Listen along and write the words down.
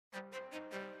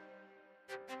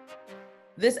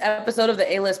This episode of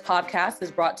the A-List podcast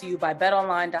is brought to you by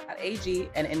betonline.ag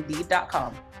and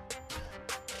indeed.com.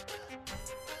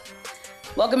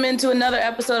 Welcome into another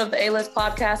episode of the A-List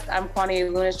podcast. I'm Kwani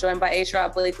Lunis, joined by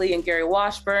A-Shrod Blakely and Gary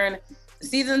Washburn. The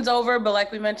season's over, but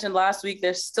like we mentioned last week,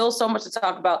 there's still so much to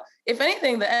talk about. If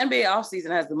anything, the NBA offseason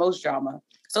has the most drama.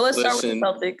 So let's start with the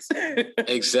Celtics.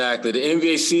 Exactly. The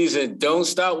NBA season, don't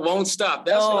stop, won't stop.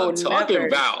 That's what I'm talking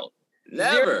about.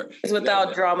 Never.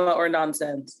 Without drama or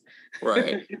nonsense.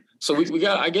 Right. So we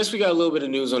got a little bit of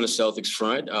news on the Celtics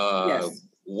front. Yes.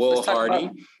 Will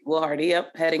Hardy,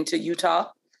 yep, heading to Utah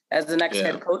as the next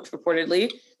head coach, reportedly.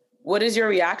 What is your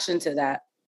reaction to that?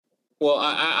 Well,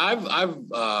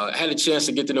 I've had a chance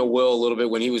to get to know Will a little bit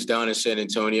when he was down in San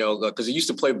Antonio because he used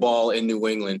to play ball in New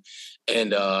England.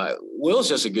 And Will's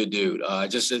just a good dude.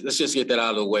 Let's just get that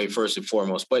out of the way first and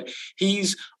foremost. But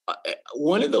he's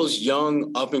one of those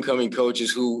young up-and-coming coaches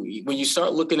who, when you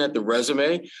start looking at the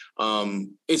resume,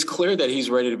 it's clear that he's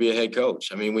ready to be a head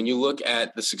coach. I mean, when you look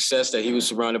at the success that he was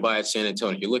surrounded by at San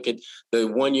Antonio, you look at the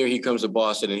 1 year he comes to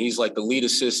Boston and he's like the lead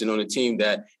assistant on a team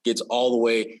that gets all the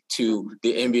way to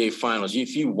the NBA Finals.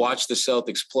 If you watch the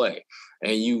Celtics play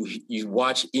and you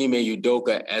watch Ime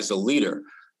Udoka as a leader,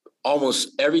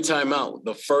 almost every time out,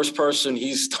 the first person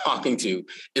he's talking to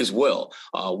is Will.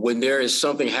 When there is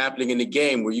something happening in the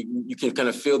game where you can kind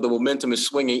of feel the momentum is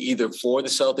swinging either for the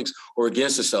Celtics or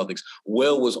against the Celtics,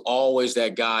 Will was always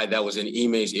that guy that was in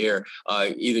Ime's ear,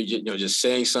 either just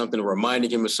saying something, reminding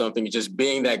him of something, just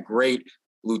being that great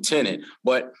lieutenant.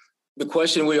 But the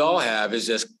question we all have is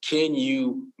just, can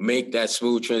you make that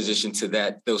smooth transition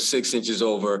to those 6 inches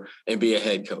over and be a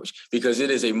head coach? Because it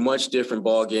is a much different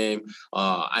ball game.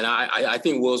 And I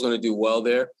think Will's going to do well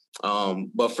there.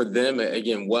 But for them,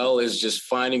 again, Will is just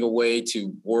finding a way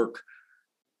to work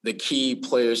the key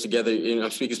players together. And I'm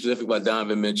speaking specifically about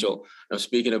Donovan Mitchell. I'm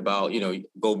speaking about,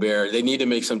 Gobert. They need to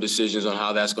make some decisions on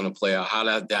how that's going to play out, how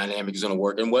that dynamic is going to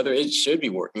work, and whether it should be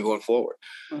working going forward.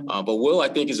 Mm-hmm. But Will, I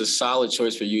think, is a solid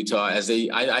choice for Utah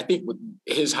I think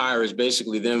his hire is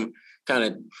basically them kind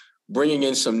of bringing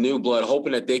in some new blood,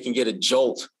 hoping that they can get a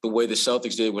jolt the way the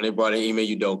Celtics did when they brought in Ime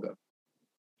Udoka.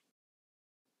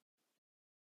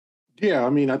 Yeah, I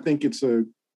mean, I think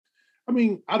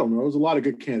I don't know. There's a lot of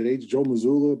good candidates. Joe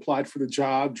Mazzulla applied for the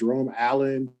job. Jerome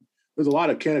Allen. There's a lot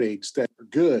of candidates that are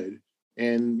good.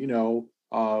 And,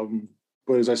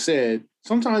 but as I said,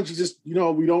 sometimes you just, we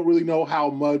don't really know how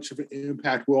much of an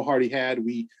impact Will Hardy had.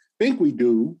 We think we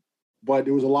do, but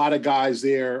there was a lot of guys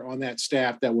there on that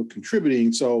staff that were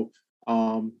contributing. So,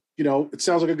 it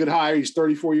sounds like a good hire. He's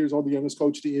 34 years old, the youngest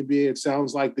coach of the NBA. It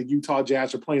sounds like the Utah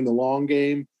Jazz are playing the long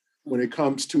game when it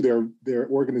comes to their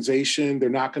organization. They're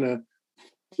not going to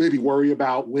maybe worry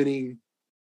about winning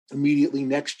immediately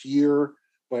next year,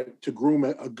 but to groom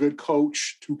a good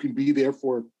coach who can be there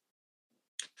for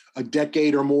a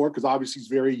decade or more, because obviously he's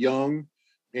very young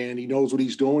and he knows what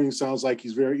he's doing. It sounds like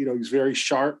he's very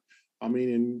sharp. I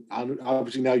mean, and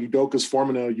obviously now Udoka's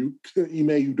forming a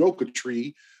Ime Udoka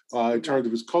tree in terms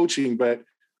of his coaching. But,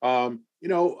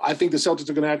 I think the Celtics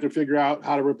are going to have to figure out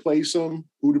how to replace him,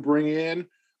 who to bring in.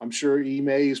 I'm sure Ime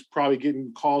is probably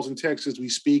getting calls and texts as we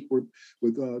speak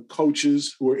with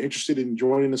coaches who are interested in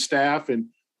joining the staff, and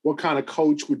what kind of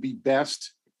coach would be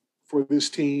best for this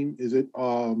team. Is it,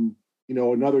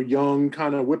 another young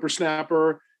kind of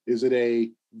whippersnapper? Is it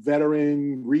a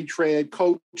veteran retread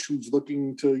coach who's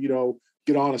looking to,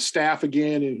 get on a staff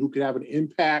again and who could have an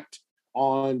impact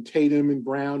on Tatum and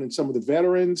Brown and some of the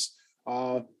veterans,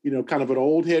 kind of an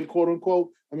old head, quote unquote?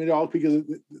 I mean, all because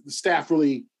the staff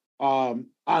really,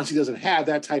 honestly doesn't have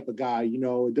that type of guy.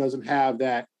 It doesn't have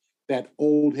that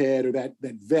old head or that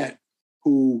vet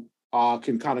who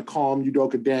can kind of calm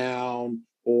Udoka down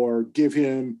or give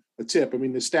him a tip. I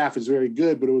mean, the staff is very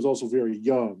good, but it was also very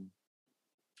young.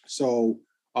 So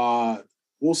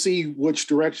we'll see which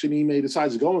direction Ime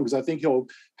decides to go in, because I think he'll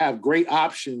have great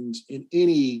options in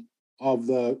any of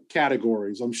the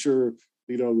categories. I'm sure,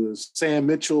 the Sam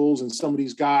Mitchells and some of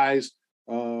these guys,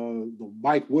 the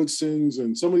Mike Woodsons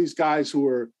and some of these guys who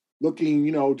are looking,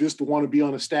 just to want to be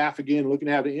on the staff again, looking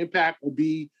to have an impact, will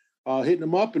be hitting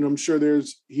him up. And I'm sure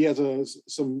he has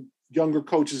some younger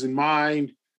coaches in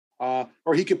mind,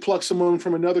 or he could pluck someone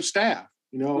from another staff,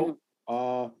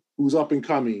 who's up and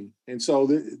coming. And so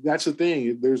that's the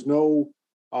thing. There's no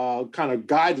kind of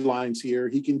guidelines here.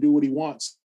 He can do what he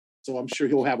wants. So I'm sure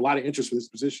he'll have a lot of interest for this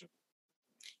position.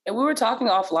 And we were talking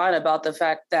offline about the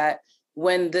fact that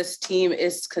when this team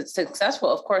is successful,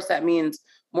 of course, that means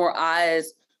more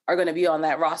eyes are going to be on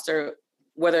that roster,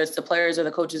 whether it's the players or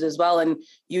the coaches as well. And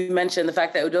you mentioned the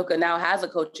fact that Udoka now has a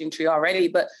coaching tree already,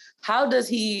 but how does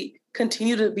he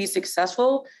continue to be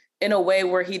successful in a way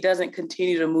where he doesn't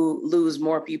continue to lose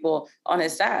more people on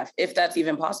his staff, if that's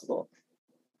even possible.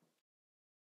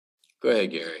 Go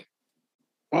ahead, Gary.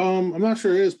 I'm not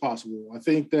sure it is possible. I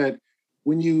think that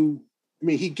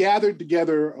he gathered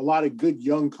together a lot of good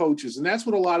young coaches, and that's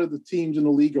what a lot of the teams in the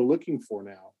league are looking for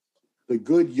now. The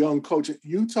good young coach.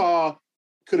 Utah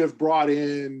could have brought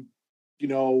in,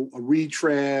 a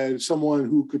retread, someone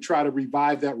who could try to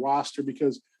revive that roster,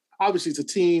 because obviously it's a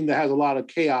team that has a lot of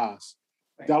chaos.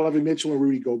 Right. Donovan Mitchell and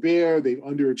Rudy Gobert, they've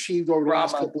underachieved over the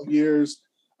last couple of years.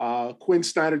 Quinn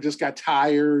Snyder just got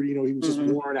tired. He was just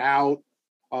worn out.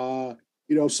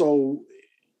 So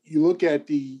you look at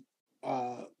the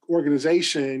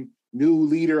organization, new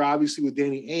leader, obviously with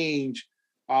Danny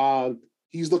Ainge.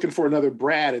 He's looking for another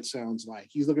Brad, it sounds like.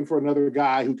 He's looking for another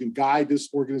guy who can guide this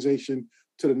organization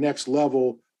to the next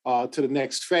level, to the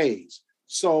next phase.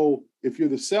 So if you're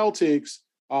the Celtics,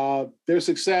 their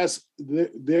success,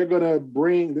 they're going to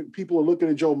bring – people are looking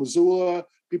at Joe Mazzulla.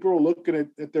 People are looking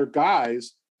at their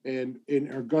guys and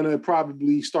are going to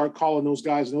probably start calling those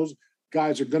guys, and those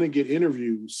guys are going to get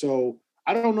interviews. So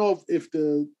I don't know if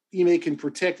the Ime can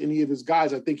protect any of his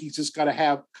guys. I think he's just got to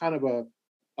have kind of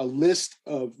a list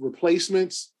of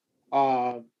replacements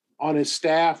on his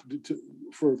staff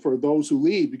for those who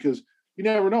leave, because you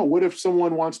never know. What if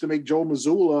someone wants to make Joe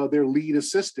Mazzulla their lead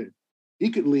assistant? He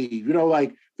could leave.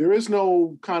 There is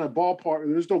no kind of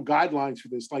ballpark. There's no guidelines for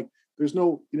this. Like, there's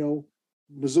no,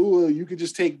 Mazzulla, you could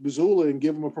just take Mazzulla and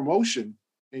give him a promotion.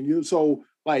 And so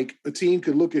a team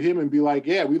could look at him and be like,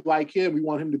 yeah, we like him. We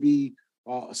want him to be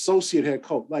associate head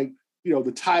coach,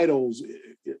 the titles,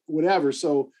 whatever.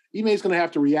 So Ime's going to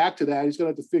have to react to that. He's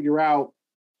going to have to figure out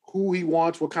who he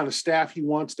wants, what kind of staff he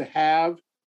wants to have,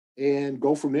 and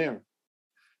go from there.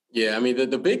 Yeah,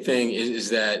 the big thing is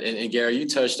that, and Gary, you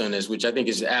touched on this, which I think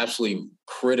is absolutely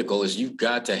critical, is you've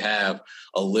got to have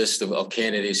a list of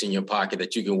candidates in your pocket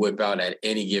that you can whip out at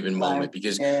any given moment,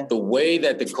 because the way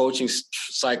that the coaching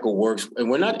cycle works,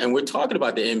 and we're talking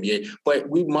about the NBA, but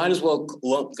we might as well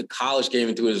lump the college game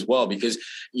into it as well, because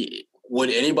would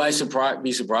anybody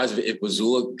be surprised if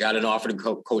Mazzulla got an offer to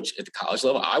coach at the college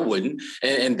level? I wouldn't.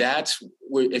 And that's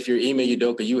where, if you're Ime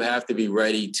Udoka, you have to be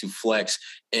ready to flex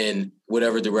in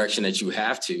whatever direction that you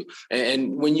have to.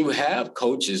 And when you have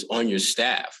coaches on your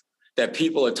staff that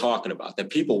people are talking about, that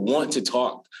people want to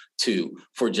talk to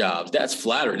for jobs, that's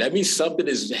flattering. That means something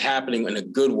is happening in a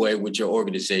good way with your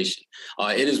organization.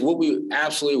 It is what we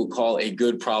absolutely would call a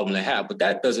good problem to have, but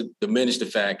that doesn't diminish the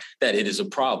fact that it is a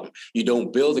problem. You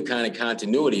don't build the kind of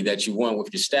continuity that you want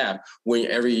with your staff when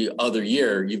every other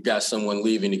year you've got someone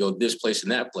leaving to go this place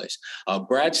and that place.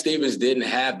 Brad Stevens didn't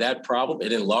have that problem,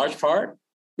 and in large part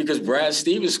because Brad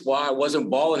Stevens' squad wasn't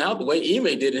balling out the way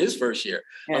Ime did in his first year.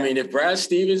 Yeah. If Brad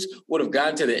Stevens would have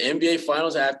gotten to the NBA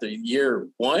Finals after year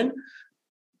one,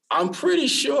 I'm pretty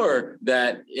sure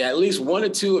that at least one or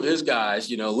two of his guys,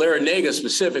 Larinaga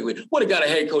specifically, would have got a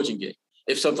head coaching gig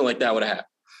if something like that would have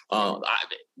happened.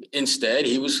 Instead,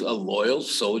 he was a loyal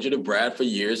soldier to Brad for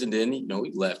years, and then, he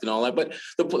left and all that. But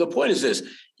the point is this: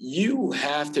 you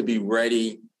have to be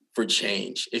ready for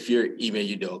change if you're Ime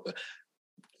Udoka.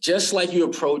 Just like you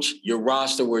approach your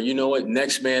roster where,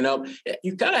 next man up,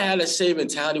 you got to have that same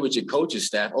mentality with your coaching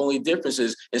staff. Only difference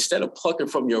is, instead of plucking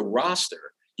from your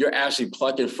roster, you're actually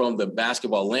plucking from the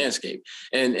basketball landscape.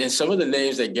 And some of the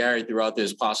names that Gary threw out there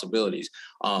as possibilities,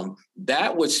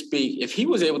 that would speak, if he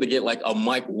was able to get like a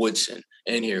Mike Woodson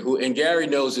in here, and Gary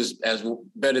knows this as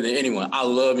better than anyone. I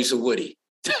love me some Woody.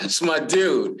 That's my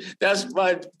dude.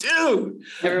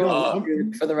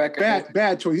 Everyone, for the record.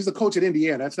 Bad choice. He's a coach at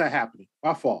Indiana. That's not happening.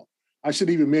 My fault. I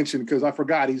shouldn't even mention, because I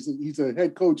forgot he's a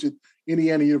head coach at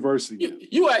Indiana University.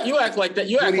 You act like that.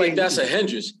 You act like that's a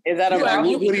hindrance. Is that a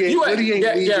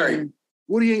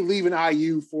Woody ain't leaving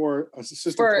IU for an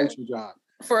assistant coaching job.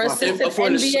 For assistant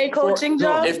NBA coaching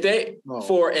job?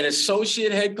 For an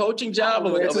associate head coaching job?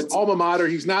 It's his alma mater.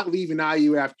 He's not leaving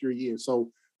IU after a year.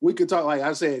 So we could talk, like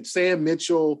I said, Sam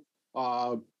Mitchell.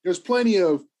 There's plenty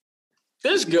of.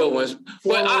 There's good ones,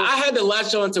 but I had to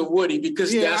latch on to Woody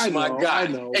because that's my guy. I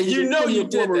know. And you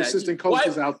did former that. Assistant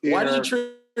coaches out there. Why did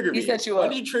you trigger me? He set you up. Why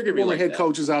did you trigger me? Former head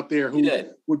coaches out there who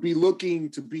would be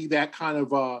looking to be that kind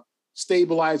of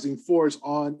stabilizing force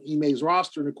on Ime's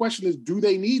roster. And the question is, do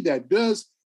they need that? Does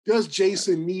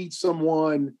Jason need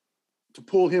someone to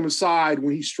pull him aside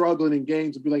when he's struggling in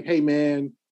games and be like, hey,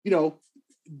 man,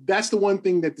 that's the one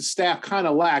thing that the staff kind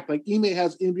of lack. Like, Ime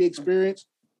has NBA experience.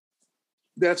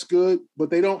 That's good, but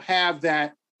they don't have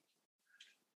that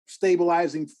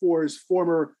stabilizing force,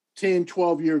 former 10,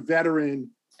 12-year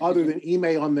veteran other than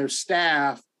Ime on their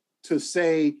staff to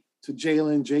say to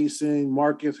Jalen, Jason,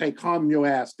 Marcus, hey, calm your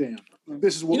ass down.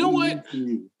 This is what we need from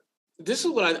you. This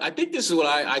is what I think. This is what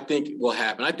I think will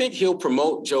happen. I think he'll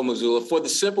promote Joe Mazzulla for the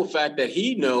simple fact that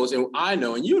he knows, and I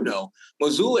know, and you know,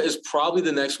 Mazzulla is probably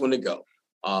the next one to go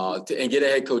and get a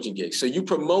head coaching gig. So you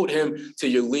promote him to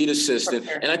your lead assistant,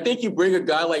 and I think you bring a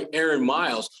guy like Aaron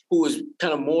Miles, who is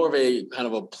kind of more of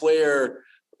a player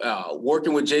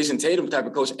working with Jason Tatum type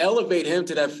of coach. Elevate him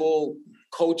to that full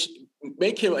coach.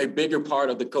 Make him a bigger part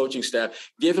of the coaching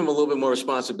staff. Give him a little bit more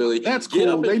responsibility. That's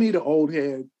cool. They need an old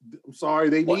head. I'm sorry.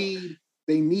 They need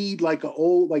like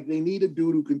they need a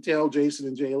dude who can tell Jason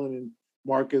and Jalen and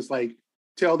Marcus, like,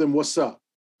 tell them what's up.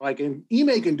 Like, and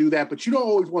Ime can do that, but you don't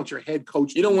always want your head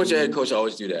coach. You don't want your head coach to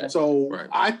always do that. So right.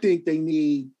 I think they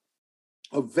need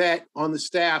a vet on the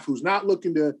staff who's not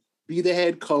looking to be the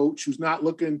head coach, who's not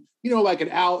looking, like an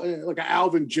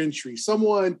Alvin Gentry,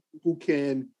 someone who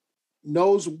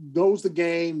knows the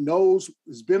game,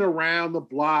 has been around the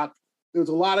block. There's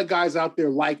a lot of guys out there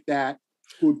like that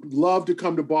who would love to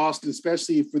come to Boston,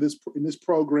 especially in this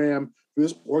program, for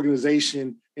this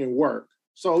organization, and work.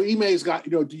 So Ime's got,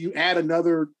 do you add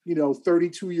another,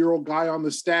 32-year-old guy on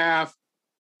the staff?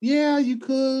 Yeah, you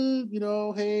could,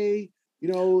 hey,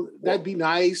 that'd be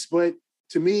nice. But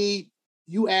to me,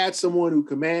 you add someone who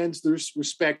commands their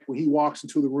respect when he walks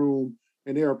into the room.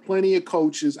 And there are plenty of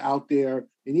coaches out there,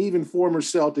 and even former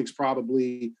Celtics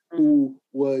probably, who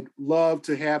would love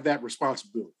to have that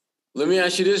responsibility. Let me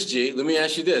ask you this, G. Let me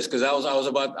ask you this, because I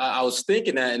was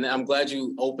thinking that, and I'm glad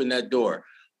you opened that door.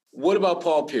 What about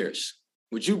Paul Pierce?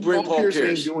 Would you bring Paul Pierce?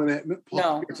 Ain't doing that.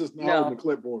 Paul Pierce is not on the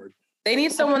clipboard. They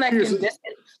need someone that can,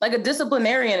 like a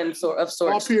disciplinarian of sorts.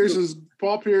 Paul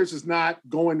Pierce is not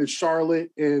going to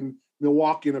Charlotte and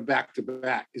Milwaukee in a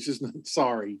back-to-back. It's just not,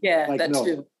 sorry. Yeah, that's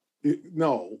true.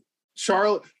 No,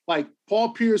 Charlotte, like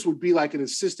Paul Pierce would be like an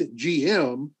assistant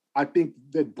GM. I think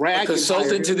that Brad, a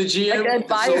consultant to the GM, like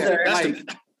advisor.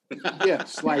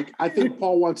 Yes, like I think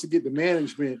Paul wants to get the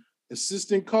management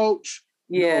assistant coach.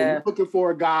 Yeah, you're looking for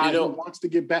a guy who wants to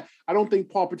get back. I don't think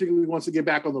Paul particularly wants to get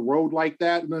back on the road like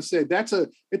that. And I said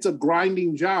it's a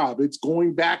grinding job. It's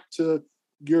going back to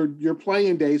your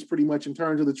playing days pretty much in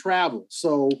terms of the travel.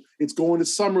 So it's going to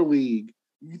summer league.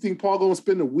 You think Paul going to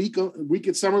spend a week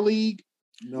at summer league?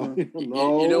 No.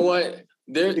 You know what?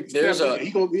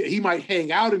 He might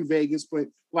hang out in Vegas, but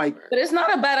it's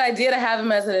not a bad idea to have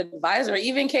him as an advisor,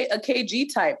 even a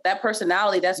KG type. That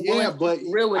personality, that's real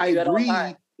with you at all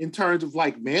times. In terms of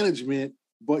like management,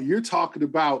 but you're talking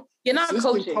about you're not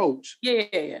coaching. Coach.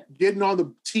 Yeah. Getting on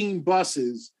the team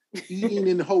buses, eating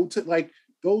in hotel. Like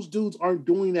those dudes aren't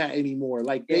doing that anymore.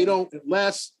 Like they don't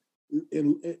unless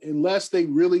they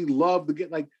really love to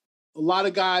get, like a lot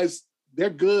of guys,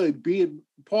 they're good.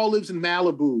 Paul lives in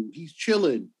Malibu. He's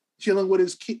chilling with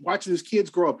his kid, watching his kids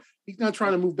grow up. He's not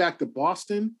trying to move back to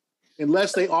Boston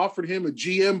unless they offered him a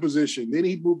GM position. Then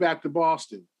he'd move back to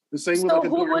Boston. The same with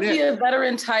who would be a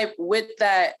veteran type with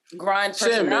that grind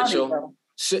personality?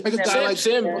 Sam Mitchell.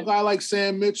 A guy like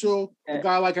Sam Mitchell, a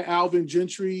guy like an Alvin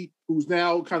Gentry, who's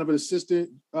now kind of an assistant,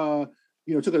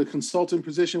 took a consultant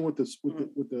position with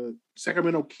the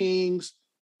Sacramento Kings.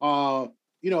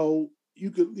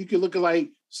 You could look at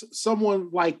like someone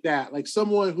like that, like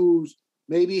someone who's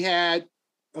maybe had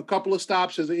a couple of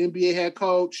stops as an NBA head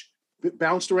coach,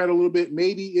 bounced around a little bit,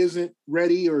 maybe isn't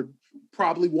ready or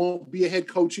probably won't be a head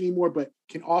coach anymore, but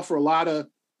can offer a lot of,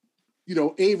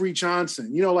 Avery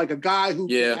Johnson, like a guy who's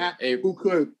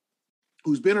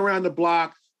been around the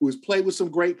block, who has played with some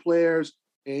great players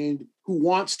and who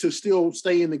wants to still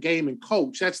stay in the game and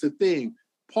coach. That's the thing.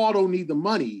 Paul don't need the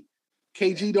money.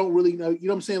 KG don't really know, you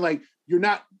know what I'm saying? Like you're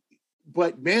not,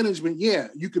 but management,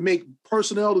 you can make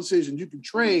personnel decisions. You can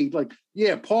trade. Like,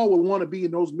 Paul would want to be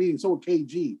in those meetings. So would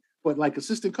KG, but like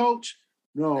assistant coach,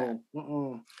 no.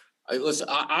 Listen,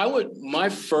 I would, my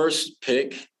first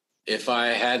pick, if I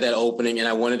had that opening and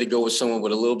I wanted to go with someone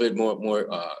with a little bit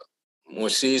more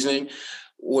seasoning,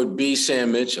 would be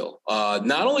Sam Mitchell.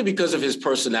 Not only because of his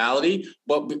personality,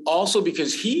 but also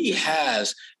because he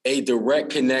has a direct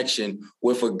connection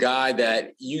with a guy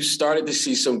that you started to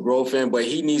see some growth in, but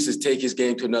he needs to take his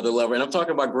game to another level. And I'm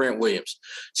talking about Grant Williams.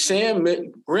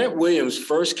 Grant Williams'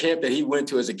 first camp that he went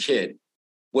to as a kid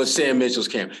was Sam Mitchell's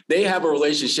camp. They have a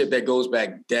relationship that goes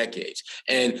back decades.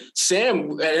 And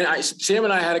Sam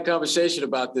and I had a conversation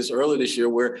about this earlier this year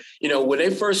where, when they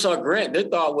first saw Grant, their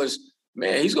thought was,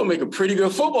 man, he's going to make a pretty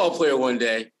good football player one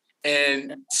day.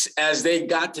 And as they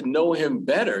got to know him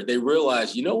better, they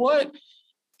realized, you know what?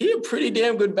 He's a pretty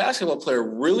damn good basketball player,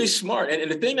 really smart.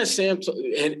 And the thing that Sam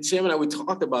and I, we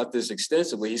talked about this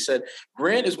extensively. He said,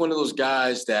 Grant is one of those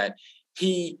guys that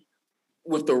in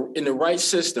the right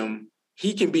system,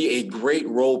 he can be a great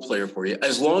role player for you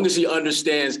as long as he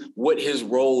understands what his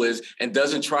role is and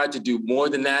doesn't try to do more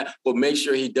than that, but make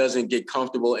sure he doesn't get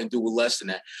comfortable and do less than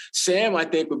that. Sam, I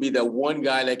think, would be that one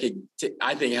guy that could,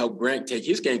 help Grant take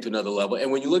his game to another level.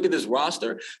 And when you look at this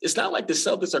roster, it's not like the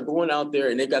Celtics are going out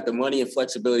there and they got the money and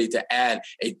flexibility to add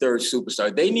a third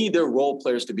superstar. They need their role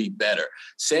players to be better.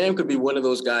 Sam could be one of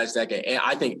those guys that can,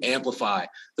 I think, amplify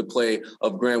the play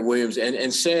of Grant Williams.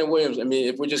 And Sam Williams, I mean,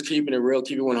 if we're just keeping it real,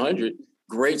 keep it 100,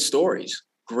 great stories,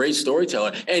 great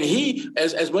storyteller. And he,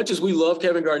 as much as we love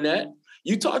Kevin Garnett,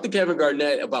 you talk to Kevin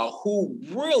Garnett about who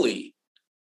really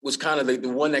was kind of the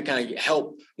one that kind of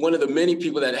helped, one of the many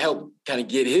people that helped kind of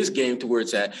get his game to where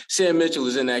it's at. Sam Mitchell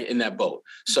is in that boat.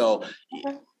 So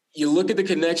you look at the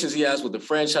connections he has with the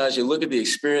franchise, you look at the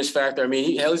experience factor. I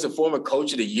mean, he's a former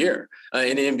coach of the year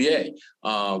in the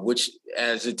NBA, which,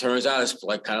 as it turns out, is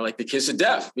kind of like the kiss of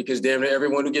death, because damn near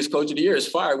everyone who gets coach of the year is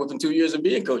fired within 2 years of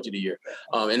being coach of the year.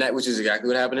 Which is exactly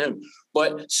what happened to him.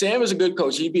 But Sam is a good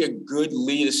coach. He'd be a good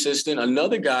lead assistant.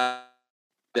 Another guy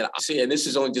that I see, and this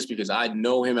is only just because I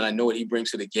know him and I know what he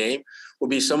brings to the game, would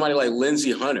be somebody like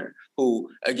Lindsey Hunter, who,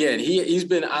 again, he's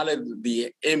been out of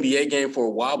the NBA game for a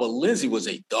while, but Lindsey was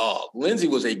a dog. Lindsey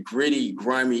was a gritty,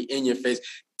 grimy, in-your-face,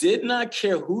 did not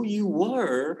care who you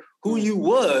were, who you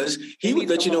was. He would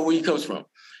let you know where he comes from.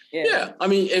 Yeah. I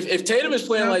mean, if Tatum is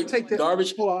playing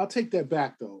garbage. Hold on, I'll take that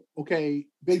back, though. Okay,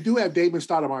 they do have Damon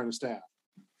Stoudemire on the staff.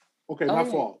 Okay, my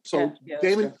fault. So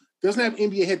Damon doesn't have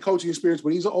NBA head coaching experience,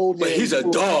 but he's an old head. But he's a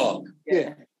dog.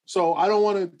 Yeah. So I don't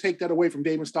want to take that away from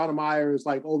Damon Stoudemire. It's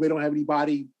like, oh, they don't have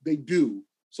anybody. They do.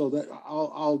 So that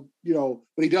I'll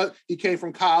but he does. He came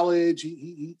from college.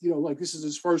 He like this is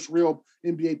his first real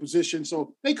NBA position.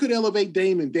 So they could elevate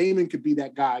Damon. Damon could be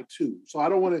that guy too. So I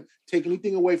don't want to take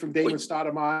anything away from Damon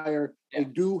Stoudemire. They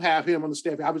do have him on the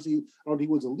staff. Obviously, I don't think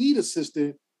he was a lead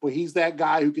assistant, but he's that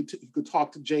guy who could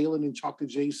talk to Jalen and talk to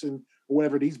Jason or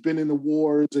whatever. He's been in the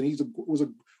wars and was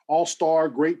an all-star,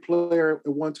 great player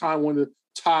at one time, one of the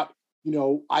top,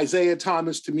 Isaiah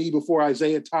Thomas to me before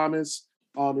Isaiah Thomas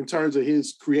in terms of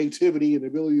his creativity and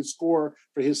ability to score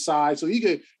for his size. So he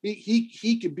could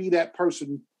be that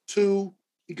person too.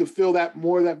 He could fill that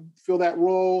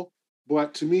role.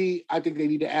 But to me, I think they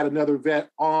need to add another vet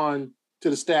on to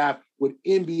the staff with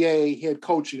NBA head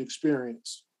coaching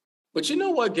experience. But you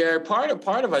know what, Gary? Part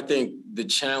of I think the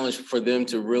challenge for them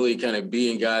to really kind of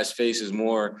be in guys' faces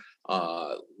more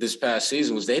this past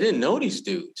season was they didn't know these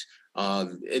dudes.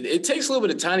 It takes a little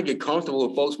bit of time to get comfortable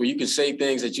with folks where you can say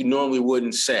things that you normally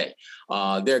wouldn't say.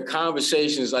 There are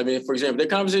conversations, I mean, for example, there are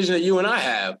conversations that you and I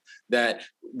have that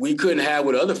we couldn't have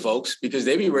with other folks because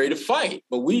they'd be ready to fight.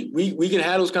 But we can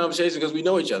have those conversations because we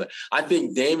know each other. I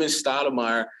think Damon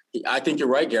Stoudemire, I think you're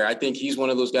right, Gary. I think he's one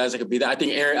of those guys that could be that. I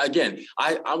think Aaron, again,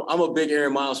 I'm a big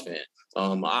Aaron Miles fan.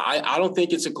 I don't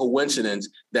think it's a coincidence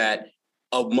that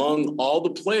among all the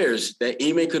players that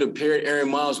Ime could have paired Aaron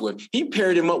Miles with, he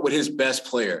paired him up with his best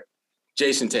player,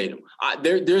 Jason Tatum.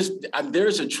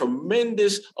 There's a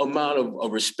tremendous amount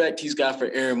of respect he's got for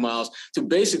Aaron Miles to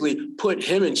basically put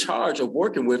him in charge of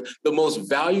working with the most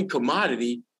valued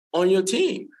commodity on your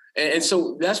team. And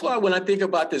so that's why when I think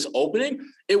about this opening,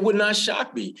 it would not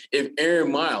shock me if Aaron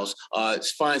Miles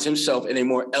finds himself in a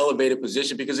more elevated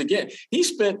position because, again, he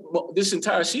spent this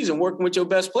entire season working with your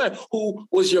best player, who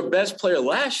was your best player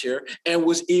last year and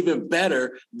was even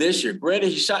better this year. Granted,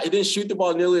 he didn't shoot the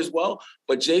ball nearly as well,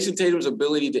 but Jason Tatum's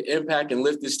ability to impact and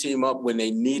lift this team up when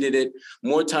they needed it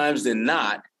more times than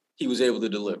not, he was able to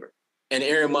deliver. And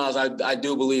Aaron Miles, I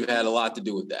do believe, had a lot to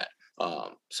do with that.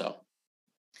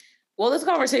 Well, this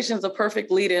conversation is a perfect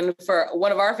lead-in for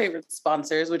one of our favorite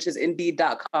sponsors, which is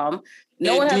Indeed.com.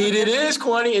 Indeed it is,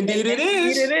 Kwani. Indeed it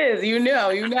is. Indeed it is. You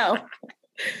know.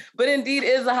 But Indeed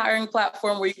is a hiring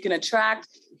platform where you can attract,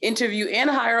 interview, and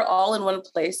hire all in one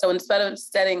place. So instead of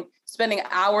spending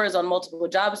hours on multiple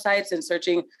job sites and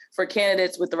searching for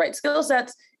candidates with the right skill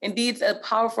sets, Indeed's a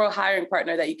powerful hiring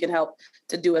partner that you can help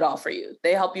to do it all for you.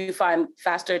 They help you find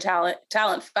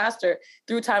talent faster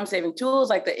through time-saving tools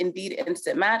like the Indeed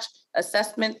Instant Match,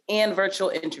 assessment, and virtual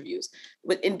interviews.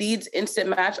 With Indeed's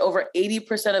Instant Match, over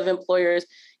 80% of employers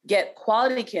get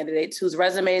quality candidates whose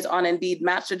resumes on Indeed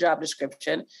match the job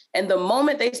description, and the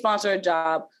moment they sponsor a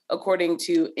job, according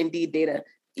to Indeed Data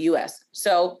US.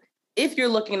 So if you're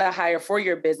looking to hire for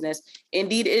your business,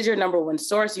 Indeed is your number one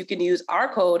source. You can use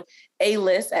our code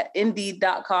ALIST at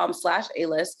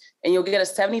Indeed.com/ALIST, and you'll get a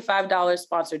 $75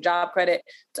 sponsored job credit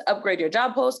to upgrade your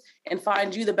job post and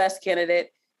find you the best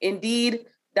candidate.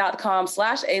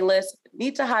 Indeed.com/ALIST.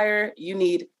 Need to hire, you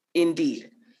need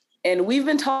Indeed. And we've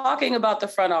been talking about the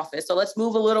front office. So let's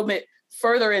move a little bit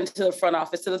further into the front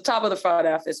office, to the top of the front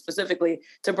office, specifically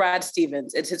to Brad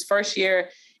Stevens. It's his first year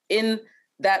in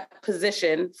that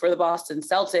position for the Boston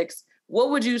Celtics. What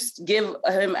would you give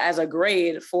him as a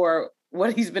grade for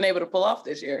what he's been able to pull off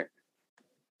this year?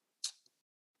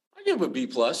 I give him a B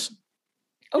plus.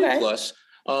 Okay. B plus.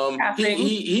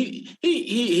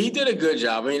 He did a good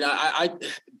job. I mean, I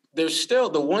there's still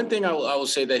the one thing I will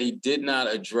say that he did not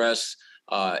address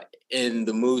in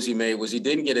the moves he made was he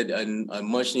didn't get a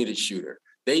much needed shooter.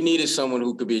 They needed someone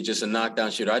who could be just a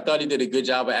knockdown shooter. I thought he did a good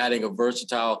job of adding a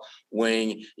versatile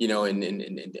wing, you know,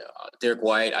 in Derek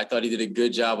White. I thought he did a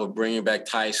good job of bringing back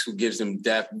Tice, who gives them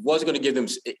depth. Wasn't going to give them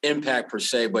impact per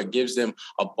se, but gives them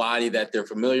a body that they're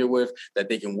familiar with, that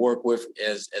they can work with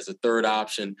as a third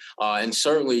option. And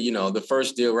certainly, you know, the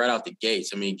first deal right out the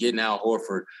gates, I mean, getting Al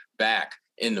Horford back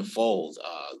in the fold.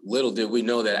 Little did we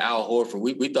know that Al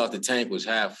Horford, we thought the tank was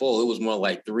half full. It was more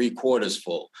like 3/4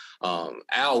 full.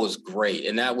 Al was great.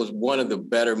 And that was one of the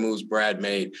better moves Brad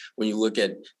made when you look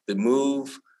at the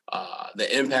move,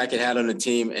 the impact it had on the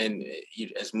team. And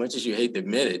as much as you hate to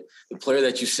admit it, the player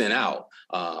that you sent out,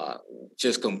 I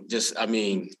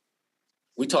mean,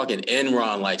 we talking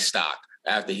Enron-like stock.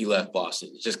 After he left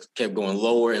Boston, it just kept going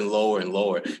lower and lower and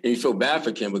lower. And you feel bad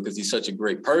for Kim because he's such a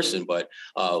great person. But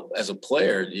as a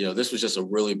player, you know, this was just a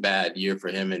really bad year for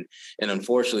him. And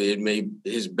unfortunately, it made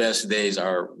his best days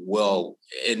are well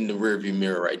in the rearview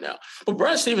mirror right now. But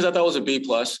Brad Stevens, I thought was a B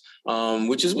plus,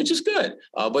 which is good.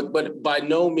 But by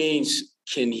no means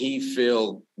can he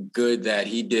feel good that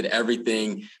he did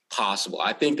everything possible.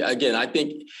 I think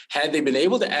had they been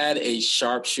able to add a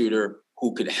sharpshooter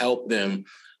who could help them,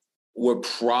 we're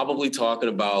probably talking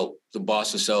about the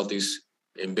Boston Celtics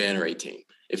and Banner 18.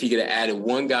 If he could have added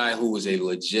one guy who was a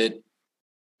legit,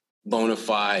 bona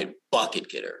fide bucket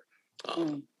getter.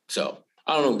 So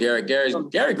I don't know, Gary grades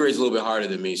a little bit harder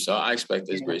than me, so I expect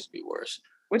his grades to be worse.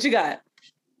 What you got?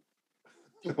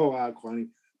 Oh, wow, Kwani.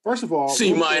 First of all,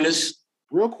 C minus.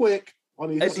 Real quick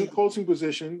on the assistant coaching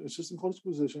position.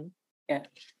 Yeah.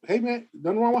 Hey man,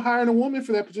 nothing wrong with hiring a woman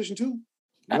for that position too.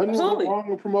 Nothing wrong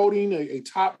with promoting a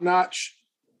top-notch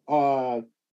former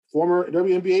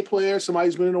WNBA player, somebody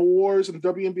who's been in awards on the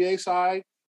WNBA side.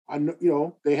 I know, you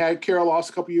know, they had Carol Loss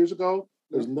a couple years ago.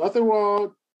 There's nothing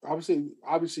wrong. Obviously,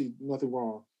 nothing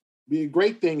wrong. Be a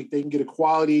great thing if they can get a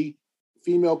quality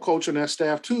female coach on that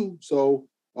staff too. So,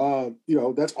 you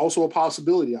know, that's also a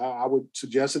possibility. I would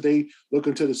suggest that they look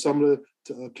into some of the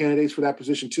candidates for that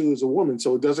position too as a woman.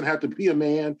 So it doesn't have to be a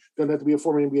man, doesn't have to be a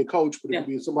former NBA coach, but it could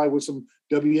be somebody with some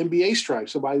WNBA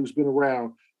stripes, somebody who's been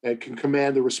around and can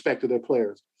command the respect of their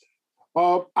players.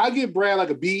 I give Brad like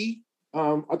a B.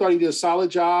 I thought he did a solid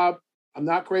job. I'm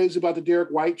not crazy about the Derek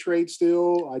White trade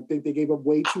still. I think they gave up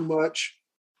way too much.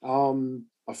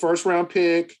 A first-round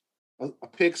pick, a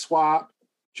pick swap,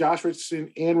 Josh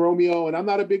Richardson and Romeo. And I'm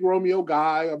not a big Romeo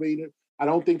guy. I mean, I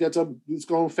don't think it's going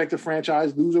to affect the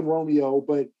franchise losing Romeo,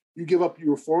 but you give up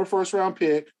your former first-round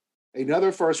pick,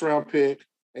 another first-round pick,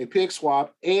 a pick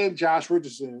swap, and Josh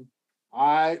Richardson.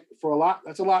 That's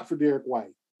a lot for Derek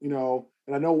White, you know.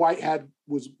 And I know White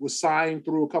was signed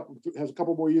through has a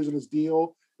couple more years in his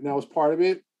deal, and that was part of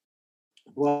it.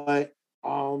 But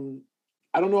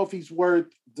I don't know if he's worth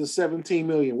the $17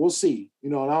 million. We'll see, you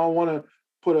know. And I don't want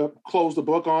to close the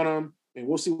book on him. And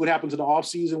we'll see what happens in the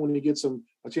offseason when he gets a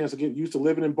chance to get used to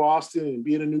living in Boston and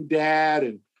being a new dad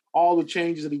and all the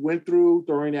changes that he went through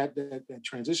during that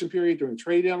transition period during the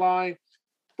trade deadline.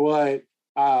 But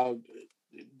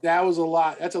that was a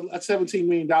lot. That's $17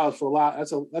 million for a lot.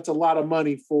 That's a lot of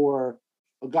money for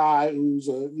a guy who's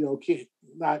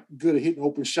not good at hitting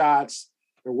open shots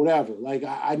or whatever. Like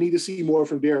I need to see more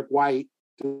from Derek White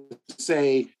to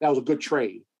say that was a good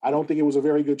trade. I don't think it was a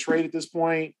very good trade at this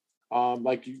point.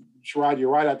 Like Sherrod, you're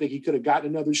right. I think he could have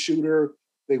gotten another shooter.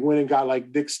 They went and got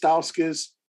like Nick Stauskas,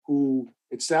 who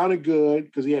it sounded good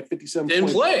because he had 57 Didn't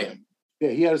points. Play. Yeah,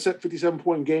 he had a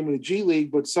 57-point game in the G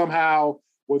League, but somehow,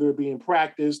 whether it be in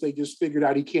practice, they just figured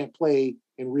out he can't play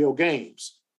in real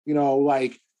games. You know,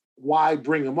 like, why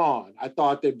bring him on? I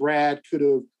thought that Brad could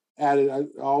have added, I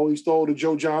always throw to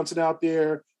Joe Johnson out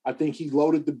there. I think he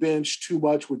loaded the bench too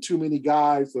much with too many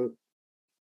guys. The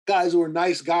guys who are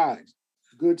nice guys,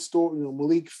 good story, you know,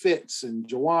 Malik Fitz and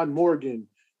Jawan Morgan,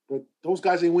 but those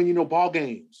guys ain't winning no ball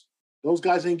games. Those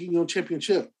guys ain't getting no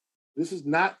championship. This is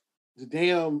not the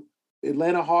damn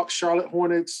Atlanta Hawks, Charlotte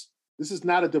Hornets. This is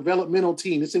not a developmental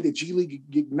team. This ain't the G League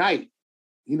Ignite.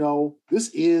 You know, this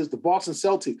is the Boston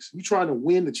Celtics. You trying to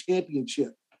win the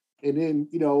championship. And then,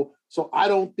 you know, so I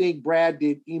don't think Brad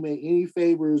did Ime any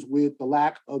favors with the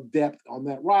lack of depth on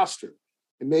that roster.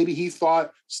 and maybe he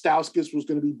thought Stauskas was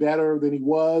going to be better than he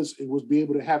was and was be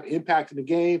able to have impact in the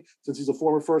game since he's a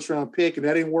former first-round pick, and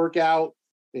that didn't work out.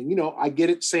 And, you know, I get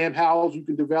it. Sam Howells you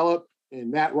can develop,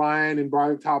 and Matt Ryan and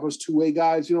Brian Thomas, two-way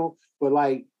guys, you know, but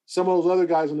like some of those other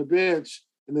guys on the bench,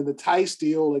 and then the Tice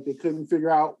deal, like they couldn't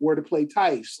figure out where to play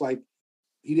Tice. Like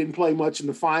he didn't play much in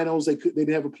the finals. They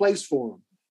didn't have a place for him.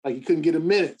 Like he couldn't get him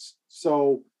minutes.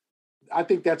 So I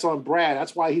think that's on Brad.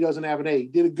 That's why he doesn't have an A. He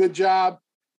did a good job.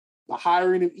 The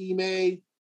hiring of Ime,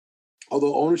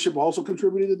 although ownership also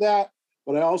contributed to that.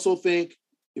 But I also think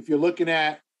if you're looking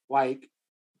at, like,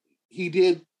 he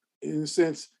did, in a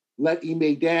sense, let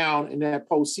Ime down in that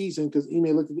postseason because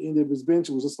Ime looked at the end of his bench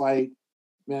and was just like,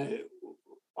 man,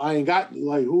 I ain't got,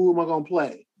 like, who am I going to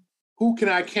play? Who can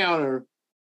I counter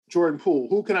Jordan Poole?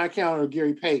 Who can I counter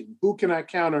Gary Payton? Who can I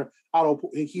counter Otto?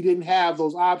 He didn't have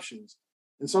those options.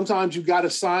 And sometimes you got to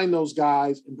sign those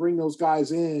guys and bring those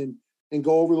guys in and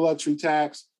go over the luxury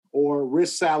tax or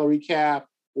risk salary cap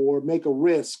or make a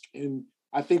risk. And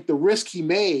I think the risk he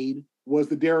made was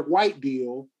the Derek White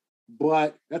deal,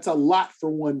 but that's a lot for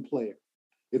one player.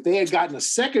 If they had gotten a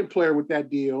second player with that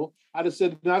deal, I'd have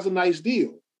said, that's a nice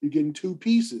deal. You're getting two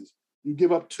pieces. You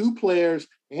give up two players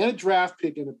and a draft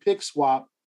pick and a pick swap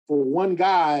for one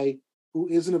guy who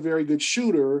isn't a very good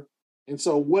shooter. And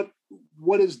so what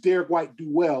does Derek White do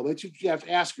well? That you have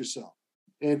to ask yourself.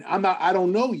 And I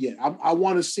don't know yet. I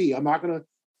want to see. I'm not going to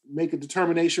make a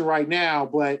determination right now,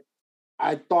 but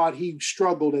I thought he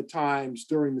struggled at times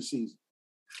during the season.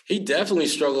 He definitely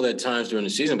struggled at times during the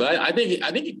season, but I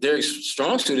think Derek's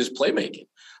strong suit is playmaking.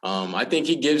 I think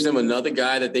he gives them another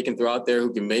guy that they can throw out there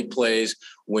who can make plays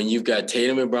when you've got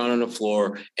Tatum and Brown on the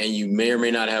floor and you may or may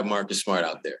not have Marcus Smart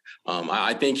out there.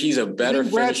 I think he's a better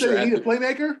Brad finisher. Said he need a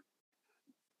playmaker?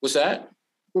 What's that?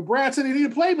 But Brad said he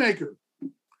need a playmaker.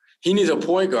 He needs a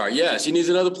point guard. Yes, he needs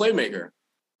another playmaker.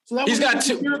 So that he's got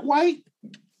two. Derek White?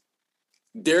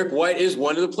 Derek White is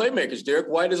one of the playmakers. Derek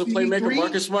White is a playmaker.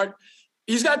 Marcus Smart.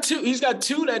 He's got two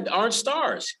that aren't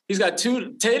stars. He's got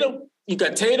two. Tatum. You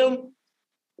got Tatum,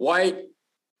 White,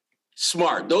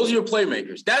 Smart. Those are your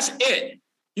playmakers. That's it.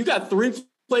 You got three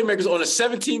playmakers on a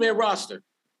 17-man roster.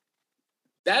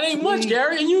 That ain't much,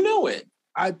 Gary, and you know it.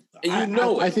 I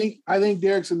think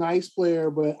Derek's a nice player,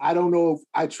 but I don't know if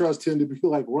I trust him to be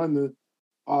like run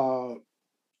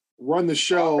the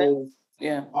show.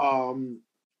 Yeah.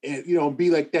 And you know,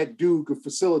 be like that dude could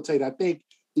facilitate. I think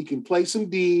he can play some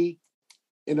D.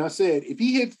 And I said, if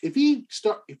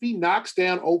he knocks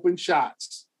down open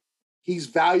shots, he's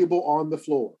valuable on the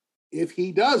floor. If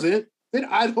he doesn't, then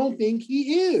I don't think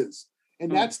he is.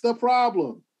 And that's the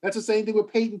problem. That's the same thing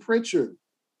with Peyton Pritchard.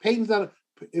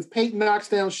 If Peyton knocks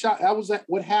down shot,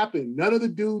 what happened. None of the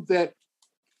dudes that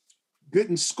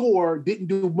didn't score didn't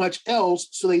do much else,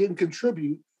 so they didn't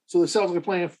contribute. So the Celtics are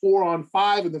playing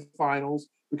 4-on-5 in the finals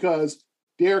because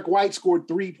Derek White scored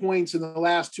 3 points in the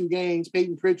last two games.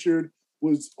 Peyton Pritchard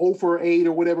was 0 for 8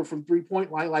 or whatever from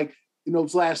three-point line, like, you know,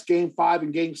 it's last game 5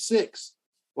 and game 6.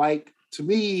 Like, to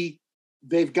me,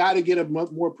 they've got to get a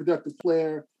much more productive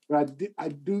player. But I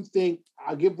do think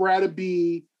I'll give Brad a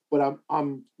B, but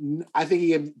I think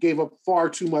he gave up far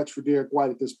too much for Derek White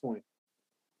at this point.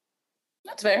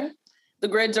 That's fair. The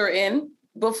grids are in.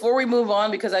 Before we move on,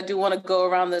 because I do want to go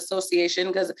around the association,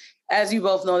 because as you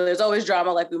both know, there's always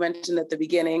drama, like we mentioned at the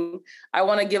beginning. I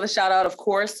want to give a shout out, of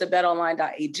course, to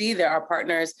betonline.ag. They're our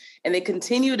partners, and they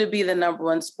continue to be the number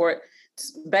one sport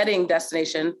betting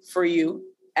destination for you,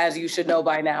 as you should know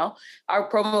by now. Our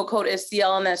promo code is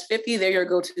CLNS50. They're your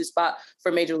go-to spot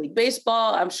for Major League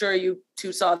Baseball. I'm sure you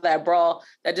two saw that brawl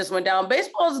that just went down.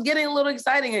 Baseball is getting a little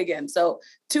exciting again. So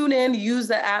tune in, use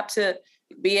the app to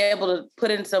be able to put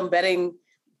in some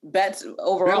bets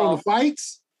overall. Bet on the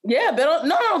fights? Yeah, bet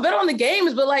on the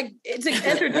games, but like it's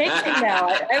entertaining now.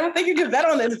 I don't think you can bet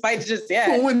on this fight just yet.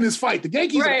 Who'll win this fight? The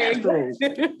Yankees or Astros?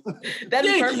 That'd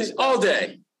be Yankees perfect.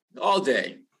 All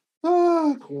day.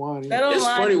 Oh, Kwani. It's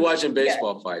funny watching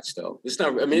baseball fights, though. It's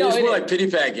not. I mean, it's more like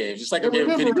pity pat games. It's like a game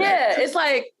of pity pat. Yeah, it's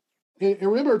like. And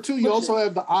remember too, you also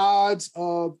have the odds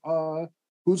of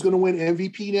who's going to win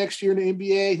MVP next year in the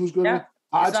NBA. Who's going to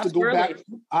odds to go back?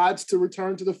 Odds to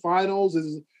return to the finals.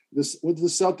 With the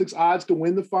Celtics odds to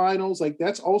win the finals, like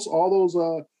that's also all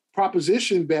those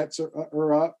proposition bets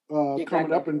are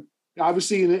coming up, and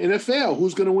obviously in the NFL,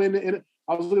 who's going to win?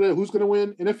 I was looking at who's going to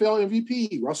win NFL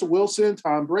MVP: Russell Wilson,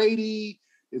 Tom Brady.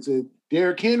 It's a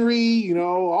Derrick Henry. You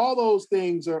know, all those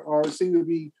things are seem to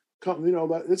be. You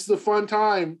know, it's a fun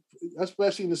time,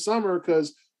 especially in the summer,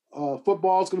 because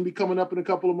football is going to be coming up in a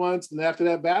couple of months, and after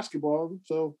that, basketball.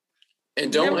 So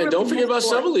And don't forget about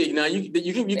Summer League. Now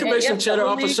you can make some cheddar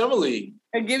off of Summer League.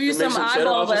 And give you some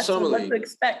eyeballs as to what to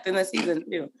expect in the season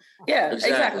too. Yeah,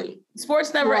 exactly.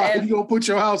 Sports never ends. You gonna put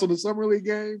your house on the Summer League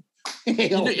game? Hey,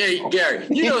 Gary,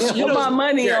 you know my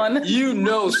money Gary, on. You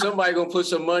know somebody gonna put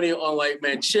some money on like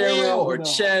Manchero or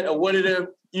Chet or one of them.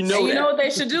 You know what they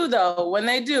should do though. When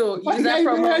they do, use that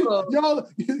promo code.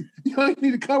 Y'all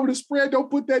need to cover the spread. Don't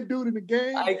put that dude in the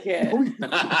game. I can't.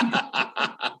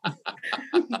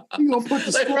 You gonna put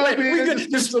the spread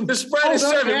in? The spread is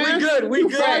 7. We good. We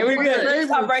good.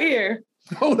 Stop right here.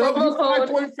 Hold up, you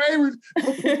 5-point favorites.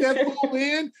 Don't put that ball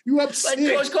in. You upset.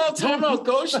 Coach, call timeout,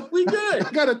 Coach. We good.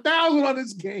 I got 1,000 on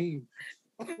this game.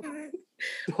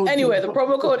 Anyway, the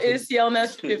promo code is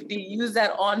CLNS50. Use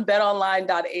that on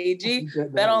betonline.ag.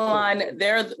 BetOnline,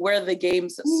 they're where the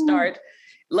games start.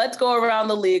 Let's go around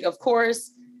the league. Of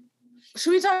course,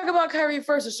 should we talk about Kyrie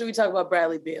first or should we talk about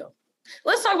Bradley Beal?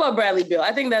 Let's talk about Bradley Beal.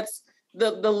 I think that's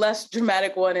the less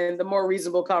dramatic one and the more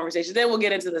reasonable conversation. Then we'll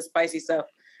get into the spicy stuff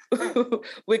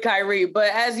with Kyrie.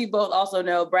 But as you both also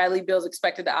know, Bradley Beal is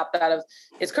expected to opt out of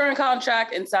his current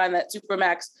contract and sign that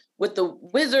Supermax with the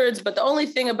Wizards. But the only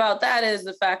thing about that is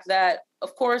the fact that,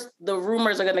 of course, the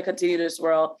rumors are going to continue to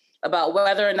swirl about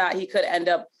whether or not he could end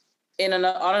up on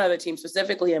another team,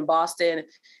 specifically in Boston.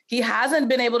 He hasn't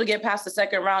been able to get past the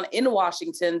second round in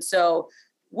Washington. So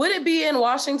would it be in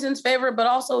Washington's favor, but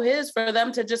also his, for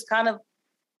them to just kind of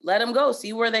let him go,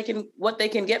 see what they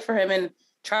can get for him and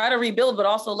try to rebuild, but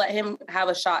also let him have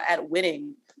a shot at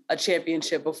winning a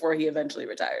championship before he eventually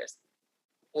retires?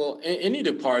 Well, any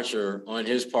departure on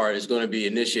his part is going to be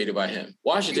initiated by him.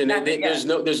 Washington, there's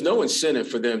no incentive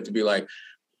for them to be like,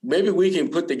 maybe we can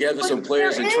put together some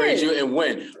players and trade you and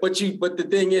win. But the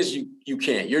thing is, you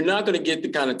can't. You're not going to get the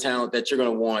kind of talent that you're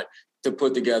going to want to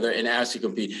put together and actually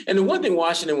compete. And the one thing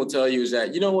Washington will tell you is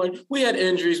that, you know what, we had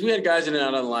injuries, we had guys in and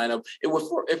out of the lineup.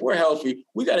 If we're healthy,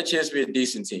 we got a chance to be a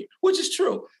decent team, which is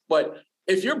true. But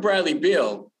if you're Bradley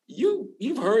Beal,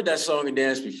 you've heard that song and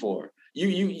dance before.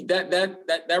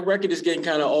 That record is getting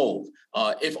kind of old.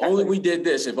 If only we did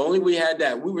this, if only we had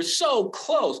that. We were so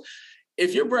close.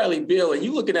 If you're Bradley Beal and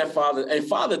you looking at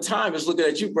Father Time is looking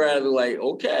at you, Bradley, like,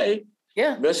 okay,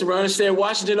 mess around and stay in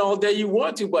Washington all day you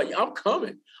want to, but I'm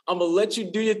coming. I'm going to let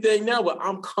you do your thing now, but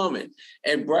I'm coming.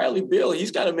 And Bradley Beal, he's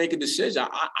got to make a decision.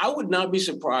 I would not be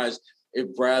surprised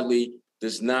if Bradley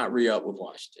does not re-up with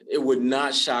Washington. It would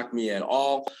not shock me at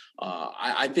all.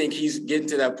 I think he's getting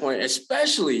to that point,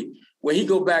 especially when he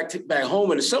go back home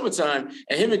in the summertime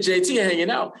and him and JT are hanging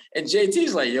out. And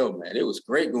JT's like, yo, man, it was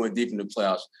great going deep in the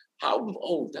playoffs.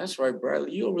 That's right,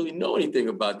 Bradley. You don't really know anything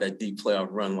about that deep playoff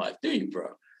run life, do you, bro?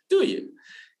 Do you?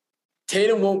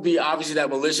 Tatum won't be obviously that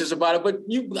malicious about it, but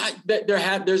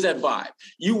there's that vibe.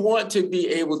 You want to be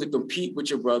able to compete with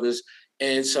your brothers,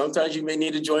 and sometimes you may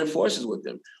need to join forces with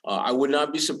them. I would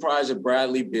not be surprised if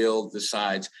Bradley Beal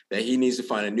decides that he needs to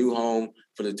find a new home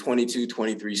for the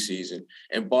 22-23 season.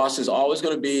 And Boston's always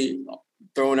going to be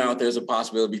thrown out there as a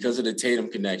possibility because of the Tatum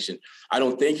connection. I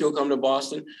don't think he'll come to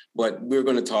Boston, but we're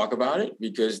going to talk about it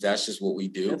because that's just what we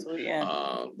do.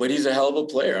 But he's a hell of a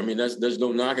player. I mean, there's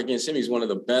no knock against him. He's one of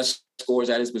the best scorers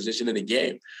at his position in the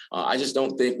game. I just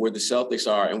don't think where the Celtics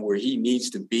are and where he needs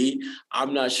to be,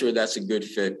 I'm not sure that's a good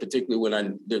fit, particularly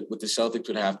when the Celtics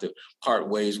would have to part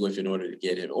ways with in order to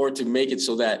get him or to make it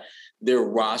so that their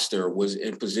roster was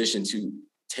in position to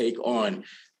take on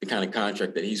the kind of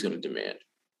contract that he's going to demand.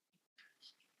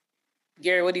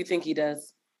 Gary, what do you think he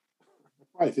does?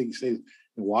 I think he stays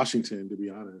in Washington, to be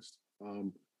honest.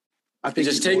 I think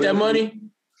just take that money.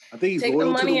 I think he's take loyal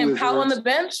the money to the and pout on the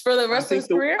bench for the rest of his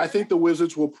career. I think the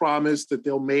Wizards will promise that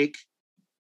they'll make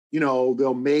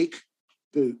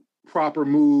the proper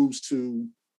moves to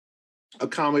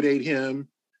accommodate him.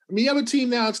 I mean, you have a team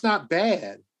now, it's not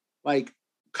bad. Like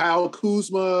Kyle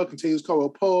Kuzma, Kentavious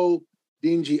Caldwell-Pope,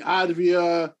 Dingy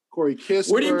Advia, Corey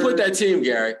Kispert. Where do you put that team,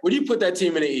 Gary? Where do you put that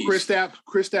team in the East? Kristaps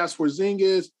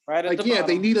Porzingis. Right at the bottom.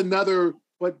 They need another,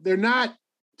 but they're not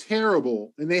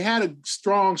terrible. And they had a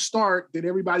strong start. Then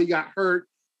everybody got hurt.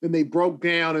 Then they broke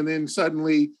down, and then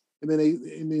suddenly,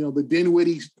 the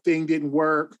Dinwiddie thing didn't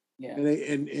work. Yeah.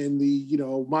 And the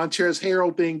Montrezl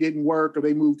Harrell thing didn't work, or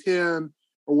they moved him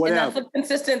or whatever. And that's a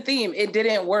consistent theme. It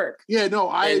didn't work. Yeah, no,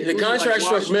 the contract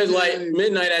struck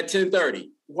midnight at 10:30.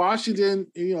 Washington,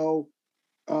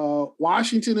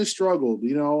 Washington has struggled,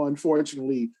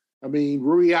 unfortunately. I mean,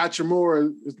 Rui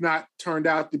Hachimura has not turned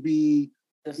out to be,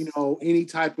 any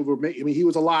type of, he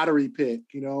was a lottery pick,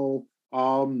 but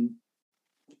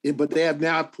they have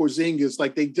now Porzingis.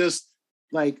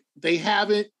 They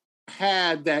haven't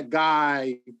had that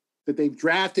guy that they've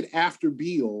drafted after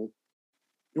Beal.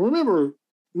 And remember,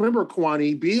 remember,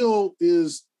 Kwani, Beal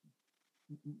is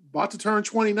about to turn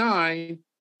 29.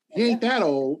 He ain't that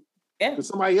old. Yeah. But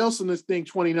somebody else in this thing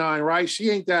 29, right? She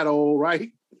ain't that old, right?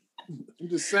 I'm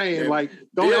just saying, like,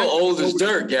 don't Beal old as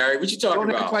dirt, Gary. What you talking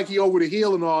about? Don't act like he over the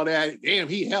hill and all that. Damn,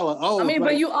 he hella old. I mean,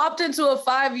 but you opt into a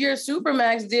 5-year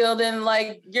Supermax deal, then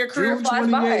like your career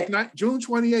flies by. June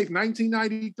 28th,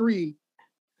 1993.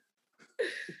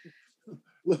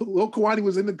 Lil Kwani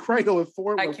was in the cradle at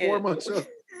 4 months old.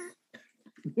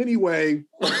 Anyway.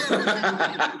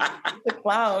 The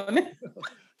clown.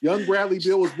 Young Bradley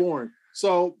Beal was born.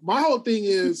 So my whole thing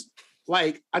is,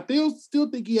 like, I still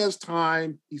think he has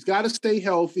time. He's got to stay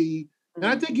healthy. And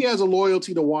I think he has a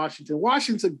loyalty to Washington.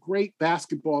 Washington's a great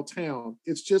basketball town.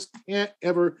 It's just can't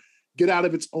ever get out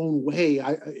of its own way.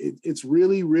 It's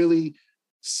really, really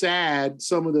sad.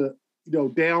 Some of the,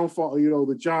 downfall,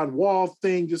 the John Wall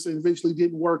thing just eventually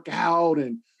didn't work out.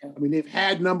 And I mean, they've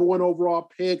had number 1 overall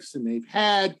picks and they've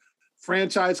had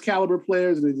franchise caliber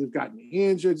players and they've gotten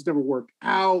injured. It's never worked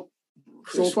out.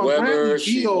 Chris Webber,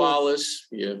 Sheik Wallace.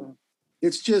 Yeah.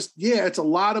 It's just, it's a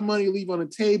lot of money to leave on the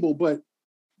table, but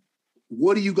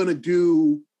what are you going to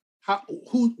do?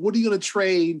 What are you going to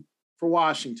trade for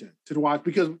Washington to watch?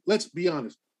 Because let's be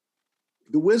honest,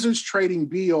 the Wizards trading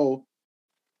Beal,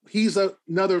 he's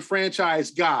another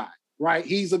franchise guy, right?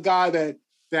 He's a guy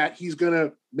that he's going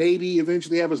to maybe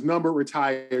eventually have his number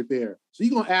retired there. So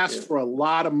you're going to ask for a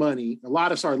lot of money, a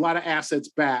lot of assets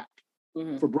back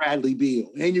for Bradley Beal.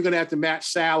 And you're going to have to match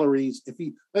salaries. If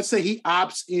let's say he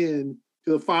opts in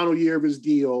to the final year of his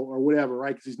deal or whatever,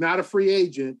 right? Because he's not a free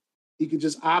agent. He can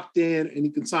just opt in and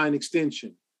he can sign an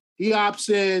extension. He opts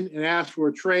in and asks for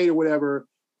a trade or whatever.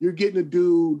 You're getting a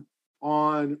dude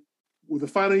with the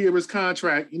final year of his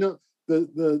contract. The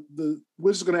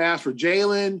Wizards are going to ask for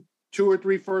Jalen, 2 or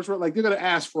 3 first round. Like, they're going to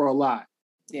ask for a lot.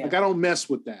 Yeah. Like, I don't mess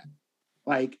with that.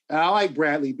 Like, I like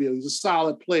Bradley Beal. He's a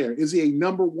solid player. Is he a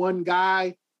number 1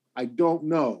 guy? I don't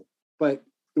know. But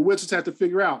the Wizards have to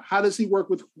figure out, how does he work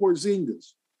with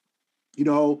Porzingis?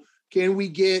 Can we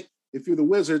get, if you're the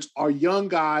Wizards, our young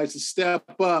guys to step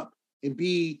up and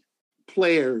be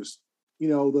players?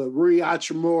 The Rui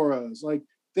Hachimuras. Like,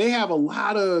 they have a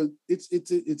lot of, it's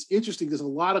interesting. There's a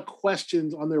lot of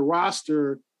questions on their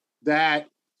roster that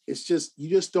it's just, you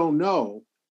just don't know.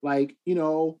 Like,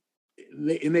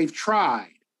 and they've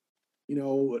tried,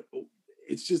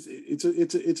 it's just,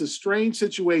 it's a strange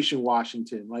situation,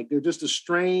 Washington. Like, they're just a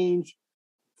strange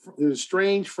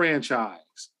franchise.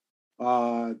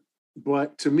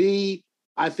 But to me,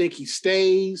 I think he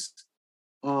stays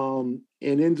and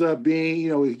ends up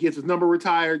being, he gets his number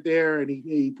retired there and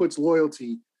he puts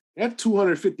loyalty. That's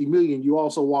 $250 million you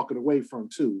also walking away from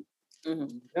too.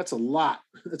 Mm-hmm. That's a lot.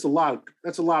 That's a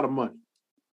lot of money.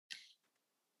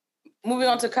 Moving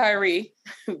on to Kyrie,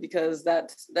 because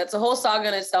that's a whole saga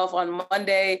in itself. On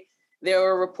Monday, there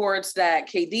were reports that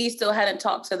KD still hadn't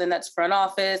talked to the Nets front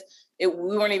office. We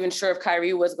weren't even sure if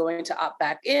Kyrie was going to opt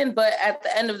back in, but at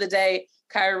the end of the day,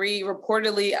 Kyrie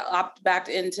reportedly opted back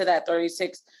into that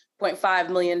 $36.5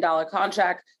 million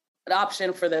contract, an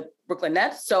option for the Brooklyn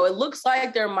Nets. So it looks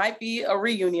like there might be a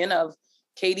reunion of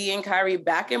KD and Kyrie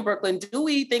back in Brooklyn. Do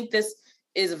we think this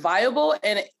is viable?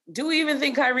 And do we even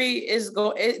think Kyrie is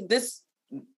this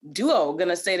duo going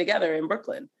to stay together in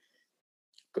Brooklyn?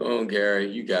 Go on, Gary.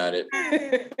 You got it.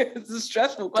 It's a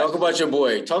stressful question.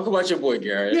 Talk about your boy,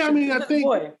 Gary. Yeah, I mean,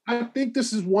 I think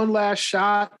this is one last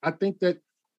shot. I think that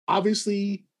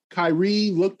obviously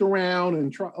Kyrie looked around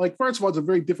and first of all, it's a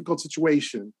very difficult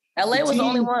situation. LA was the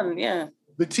only one, yeah.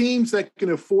 The teams that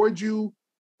can afford you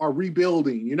are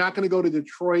rebuilding. You're not going to go to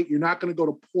Detroit. You're not going to go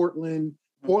to Portland.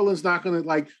 Portland's not going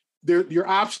to, your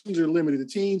options are limited. The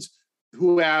teams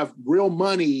who have real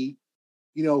money,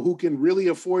 who can really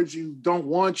afford you, don't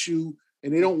want you,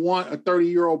 and they don't want a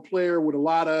 30-year-old player with a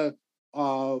lot of,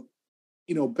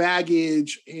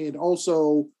 baggage. And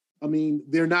also, I mean,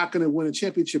 they're not going to win a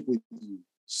championship with you.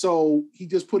 So he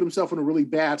just put himself in a really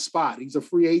bad spot. He's a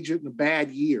free agent in a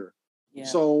bad year. Yeah.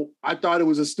 So I thought it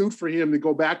was astute for him to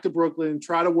go back to Brooklyn,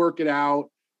 try to work it out,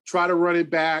 try to run it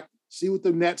back, see what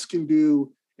the Nets can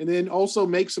do, and then also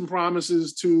make some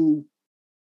promises to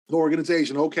the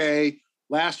organization. Okay,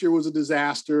 last year was a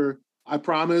disaster. I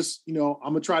promise, I'm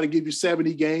going to try to give you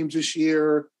 70 games this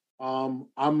year.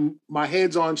 My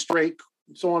head's on straight.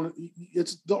 So on,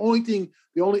 it's the only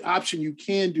option you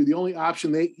can do, the only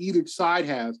option that either side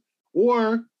has,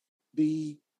 or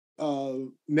the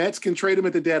Nets can trade him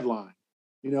at the deadline.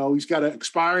 He's got an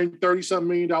expiring $30-something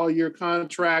million a year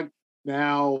contract.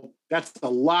 Now, that's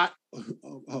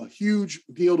a huge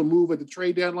deal to move at the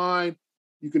trade deadline.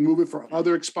 You can move it for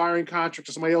other expiring contracts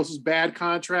or somebody else's bad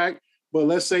contract. But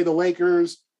let's say the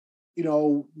Lakers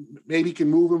maybe can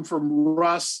move him from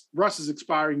Russ's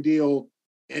expiring deal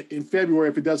in February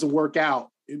if it doesn't work out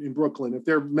in Brooklyn. If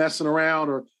they're messing around,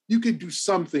 or you could do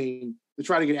something to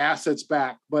try to get assets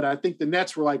back. But I think the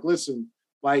Nets were like, listen,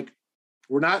 like,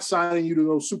 we're not signing you to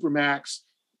those Supermax.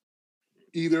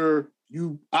 Either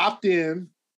you opt in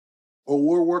or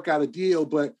we'll work out a deal,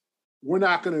 but we're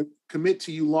not going to commit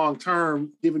to you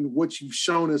long-term, given what you've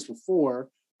shown us before.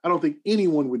 I don't think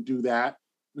anyone would do that.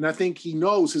 And I think he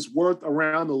knows his worth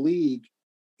around the league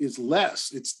is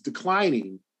less. It's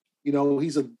declining.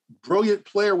 He's a brilliant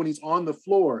player when he's on the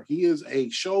floor. He is a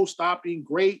show-stopping,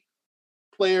 great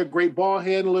player, great ball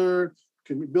handler,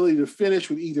 ability to finish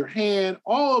with either hand,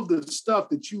 all of the stuff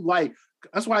that you like.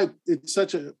 That's why it's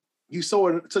such an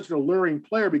alluring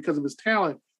player, because of his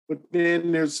talent. But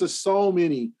then there's just so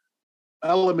many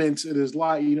elements in his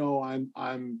life. I don't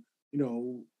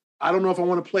know if I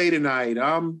want to play tonight.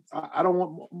 I don't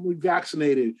want to be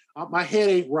vaccinated. My head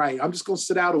ain't right. I'm just going to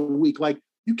sit out a week. Like,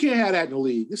 you can't have that in the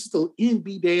league. This is the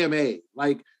NBA.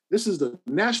 Like, this is the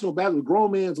National Battle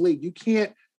Grown Man's League. You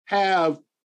can't have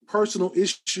personal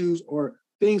issues or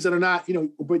things that are not,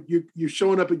 but you're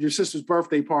showing up at your sister's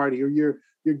birthday party, or you're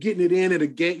getting it in at a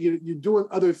game. You're doing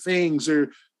other things,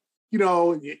 or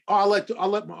I'll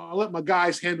let my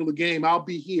guys handle the game. I'll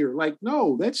be here. Like,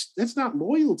 no, that's not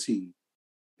loyalty.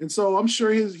 And so I'm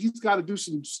sure he's got to do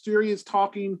some serious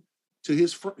talking to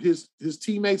his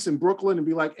teammates in Brooklyn and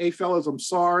be like, hey, fellas, I'm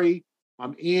sorry.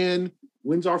 I'm in.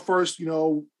 When's our first,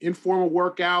 informal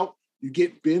workout? You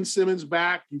get Ben Simmons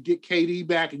back, you get KD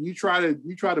back, and you try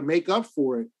to make up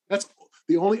for it. That's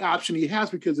the only option he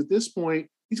has, because at this point,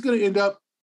 he's going to end up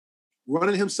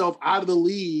running himself out of the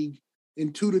league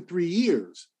in 2 to 3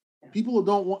 years. People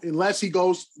don't want, unless he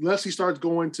starts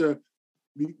going to,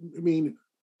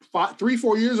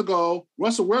 3-4 years ago,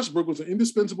 Russell Westbrook was an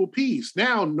indispensable piece.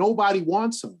 Now nobody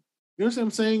wants him. You understand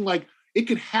what I'm saying? Like, it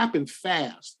can happen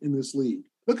fast in this league.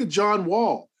 Look at John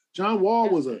Wall. John Wall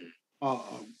was a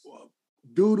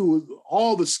dude who was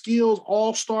all the skills,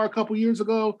 all-star a couple years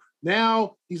ago.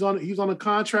 Now he's on a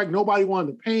contract. Nobody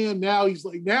wanted to pay him. Now he's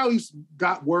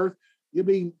got worth.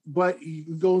 But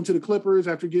you go into the Clippers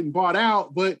after getting bought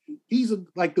out. But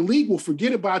the league will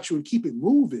forget about you and keep it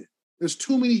moving. There's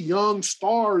too many young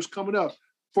stars coming up.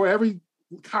 For every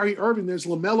Kyrie Irving, there's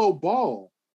LaMelo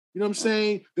Ball. You know what I'm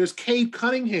saying? There's Cade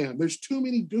Cunningham. There's too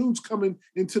many dudes coming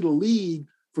into the league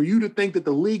for you to think that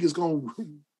the league is going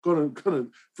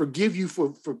to forgive you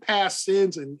for past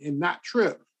sins and not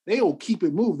trip. They'll keep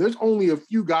it moving. There's only a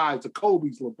few guys, the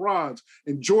Kobe's, LeBrons,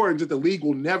 and Jordans, that the league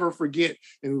will never forget.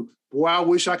 And boy, I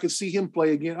wish I could see him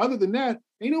play again. Other than that,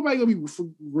 ain't nobody gonna be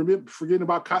forgetting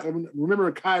about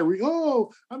remembering Kyrie.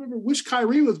 Oh, wish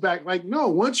Kyrie was back. Like, no,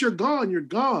 once you're gone, you're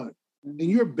gone. And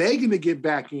you're begging to get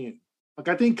back in. Like,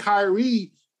 I think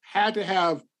Kyrie had to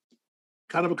have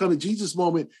kind of become a Jesus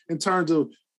moment in terms of,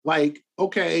 like,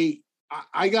 okay,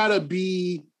 I gotta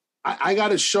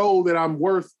show that I'm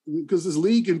worth, because the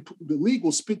league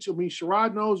will spit you.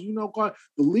 Sherrod knows, the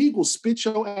league will spit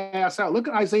your ass out. Look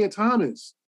at Isaiah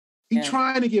Thomas. He's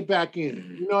trying to get back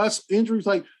in. That's injuries.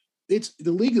 Like, the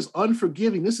league is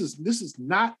unforgiving. This is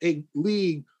not a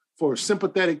league for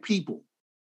sympathetic people.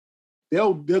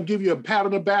 They'll give you a pat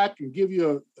on the back and give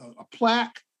you a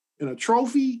plaque and a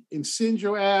trophy and send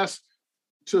your ass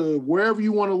to wherever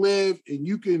you want to live, and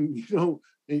you can,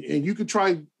 and you can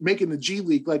try making the G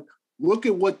League. Like, look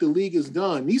at what the league has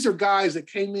done. These are guys that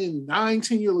came in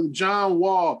 9-10 years old. John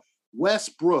Wall,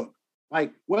 Westbrook.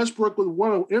 Like, Westbrook was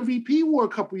won an MVP award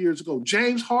a couple years ago.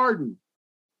 James Harden.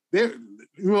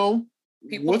 People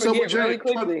what's up with James? Really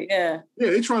quickly.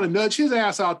 They're trying to nudge his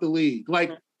ass out the league.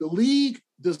 Like, the league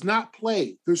does not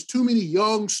play. There's too many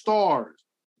young stars.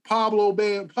 Paolo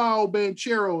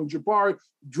Banchero and Jabari.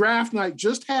 Draft night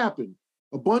just happened.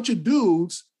 A bunch of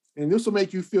dudes, and this will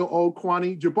make you feel old,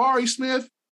 Kwani. Jabari Smith,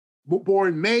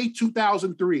 born May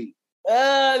 2003.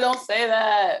 Don't say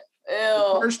that.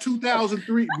 Ew. First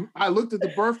 2003. I looked at the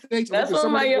birth dates. That's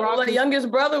when my youngest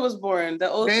brother was born.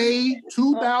 May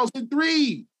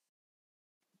 2003.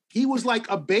 He was like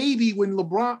a baby when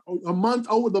a month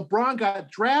old, LeBron got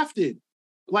drafted.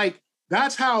 Like,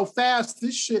 that's how fast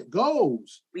this shit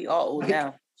goes. We all old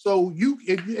now. So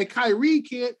and Kyrie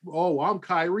can't, I'm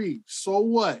Kyrie. So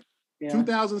what? Yeah.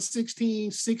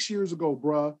 2016, 6 years ago,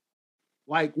 bruh.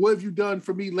 Like, what have you done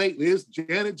for me lately? It's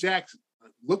Janet Jackson.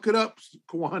 Look it up,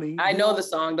 Kwani. I know the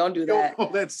song. Don't do that.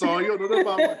 Oh, that song. You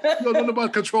don't know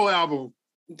about Control album.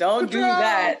 Don't do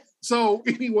that. So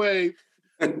anyway,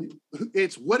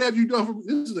 it's what have you done for me?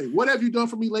 This is a what have you done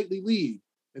for me lately league.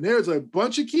 And there's a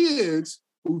bunch of kids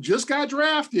who just got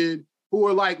drafted who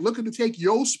are like looking to take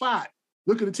your spot.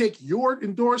 looking to take your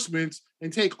endorsements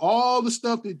and take all the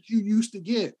stuff that you used to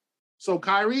get. So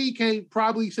Kyrie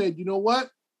probably said, you know what?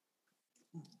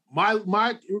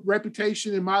 My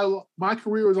reputation and my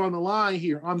career is on the line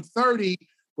here. I'm 30,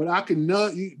 but I can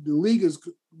the league is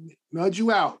nudge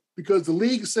you out because the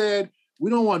league said we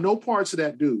don't want no parts of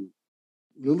that dude.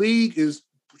 The league is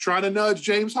trying to nudge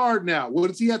James Harden out. What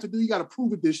does he have to do? He got to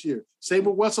prove it this year. Same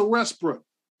with Russell Westbrook.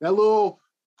 That little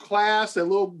class,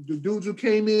 the dudes who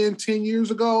came in 10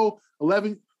 years ago,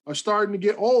 11 are starting to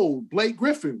get old. Blake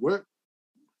Griffin,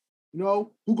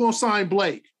 who gonna sign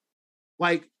Blake?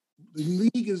 Like the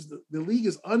league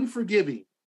is unforgiving.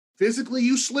 Physically,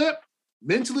 you slip.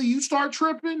 Mentally, you start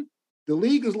tripping. The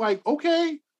league is like,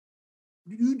 okay,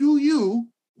 you do you.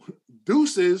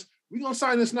 Deuces. We're gonna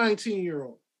sign this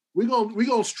 19-year-old. We're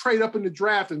gonna trade up in the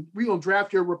draft and we're gonna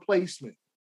draft your replacement.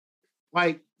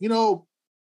 Like,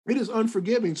 it is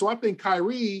unforgiving. So I think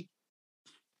Kyrie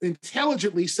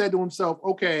intelligently said to himself,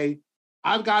 okay,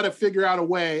 I've got to figure out a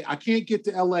way. I can't get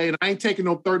to LA and I ain't taking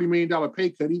no $30 million pay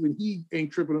cut. Even he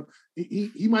ain't tripping.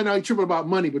 He might not be tripping about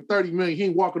money, but $30 million, he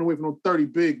ain't walking away from no 30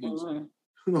 big ones.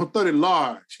 Mm-hmm. 30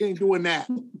 large. He ain't doing that.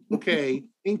 Okay.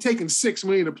 He ain't taking $6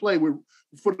 million to play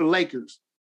for the Lakers.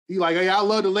 He like, hey, I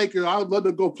love the Lakers. I would love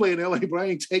to go play in LA, but I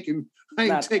ain't taking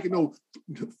no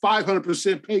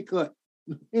 500% pay cut.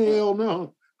 Hell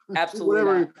no.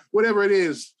 Absolutely. Whatever it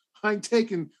is, I ain't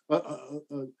taking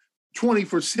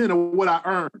 20% of what I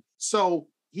earn. So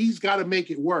he's got to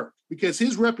make it work because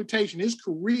his reputation, his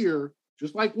career,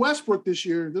 just like Westbrook this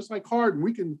year, just like Harden,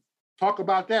 we can talk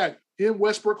about that. Him,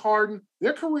 Westbrook, Harden,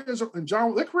 their careers are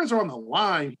on the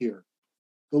line here.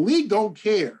 The league don't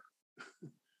care.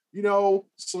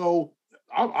 So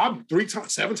I'm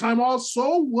 7-time all.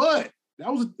 So what?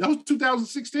 That was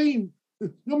 2016.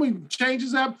 How many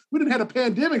changes have? We didn't have a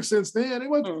pandemic since then. It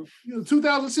was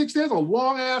 2016. That's a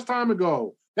long ass time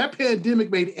ago. That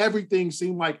pandemic made everything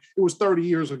seem like it was 30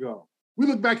 years ago. We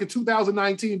look back at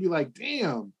 2019 and be like,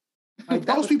 damn, like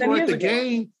those people were at the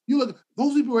game.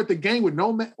 Those people were at the game with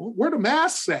no where the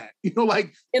masks at?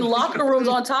 Like in locker rooms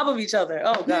on top of each other.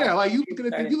 Oh god. Yeah, like you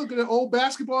look at an old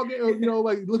basketball game,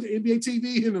 like look at NBA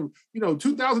TV in the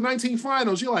 2019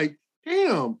 finals. You're like,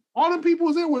 damn, all them people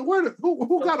was there.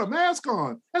 Who got a mask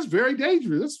on? That's very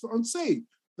dangerous. That's unsafe.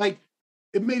 Like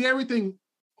it made everything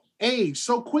age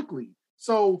so quickly.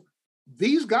 So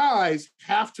these guys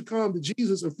have to come to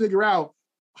Jesus and figure out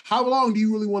how long do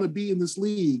you really want to be in this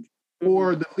league,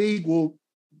 or the league will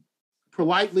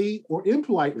politely or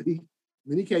impolitely, in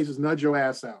many cases, nudge your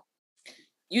ass out.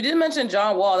 You did mention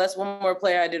John Wall. That's one more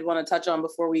player I did want to touch on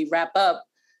before we wrap up.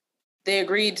 They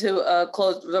agreed to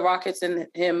close the Rockets and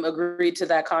him agreed to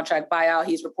that contract buyout.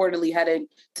 He's reportedly heading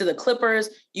to the Clippers.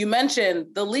 You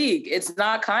mentioned the league. It's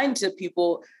not kind to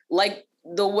people like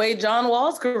the way John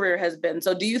Wall's career has been.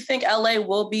 So do you think LA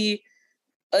will be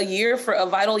a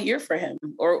vital year for him,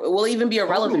 or will even be a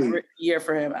relevant year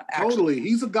for him? Actually? Totally.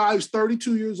 He's a guy who's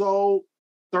 32 years old,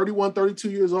 31, 32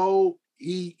 years old.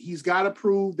 He's got to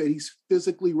prove that he's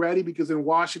physically ready because in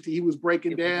Washington, he was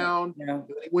breaking down. Yeah.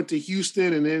 They went to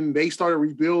Houston and then they started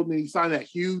rebuilding and he signed that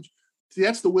huge. See,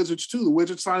 that's the Wizards too. The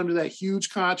Wizards signed him to that huge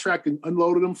contract and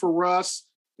unloaded him for Russ,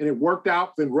 and it worked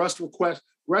out. Then Russ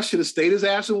should have stayed his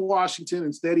ass in Washington.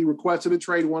 Instead, he requested a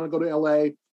trade, want to go to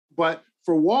LA. But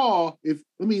for Wall,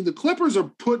 the Clippers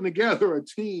are putting together a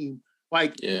team.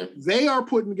 They are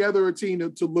putting together a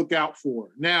team to look out for.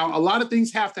 Now, a lot of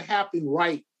things have to happen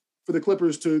right for the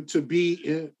Clippers to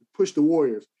push the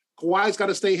Warriors. Kawhi's got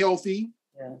to stay healthy.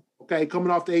 Yeah. Okay,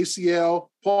 coming off the ACL.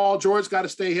 Paul George got to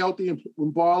stay healthy and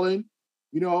balling.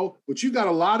 But you got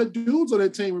a lot of dudes on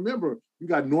that team. Remember, you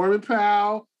got Norman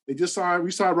Powell. We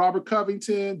signed Robert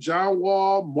Covington, John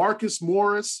Wall, Marcus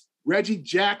Morris, Reggie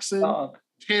Jackson,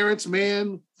 Terrence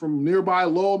Mann from nearby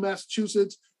Lowell,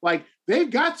 Massachusetts. Like they've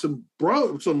got some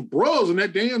bros in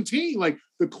that damn team. Like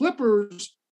the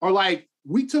Clippers are like,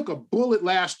 we took a bullet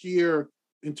last year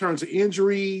in terms of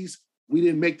injuries. We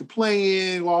didn't make the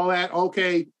play-in, all that.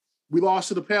 Okay, we lost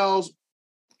to the Pels,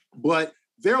 but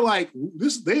they're like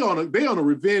this. They on a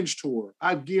revenge tour.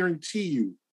 I guarantee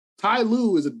you. Ty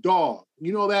Lue is a dog.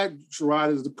 You know that,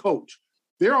 Sherrod is the coach.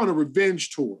 They're on a revenge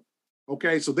tour.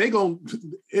 Okay, so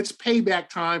it's payback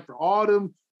time for all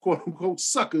them quote unquote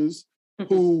suckers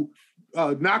who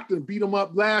knocked and beat them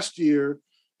up last year.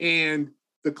 And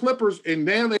the Clippers, and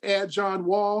now they add John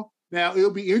Wall. Now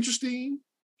it'll be interesting,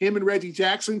 him and Reggie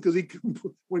Jackson, because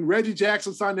when Reggie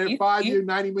Jackson signed that 5-year,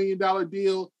 $90 million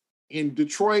deal in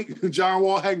Detroit, John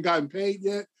Wall hadn't gotten paid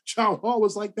yet. John Wall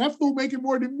was like, that fool making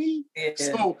more than me. Yeah.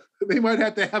 So they might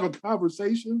have to have a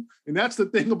conversation. And that's the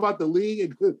thing about the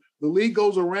league. The league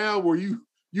goes around where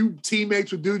you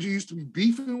teammates with dudes you used to be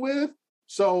beefing with.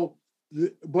 So,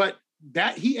 but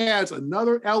that he adds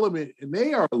another element, and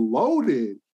they are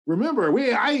loaded. Remember,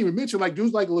 I didn't even mention like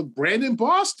dudes like Brandon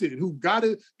Boston, who got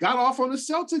off on the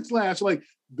Celtics last. Like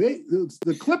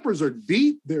the Clippers are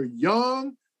deep, they're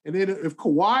young, and then if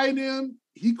Kawhi and them,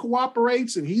 he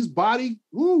cooperates and he's body,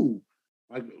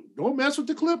 like don't mess with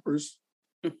the Clippers.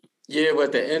 Yeah, but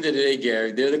at the end of the day,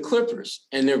 Gary, they're the Clippers,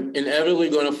 and they're inevitably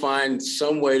going to find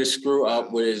some way to screw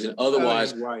up what is an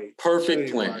otherwise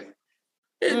perfect plan. Right.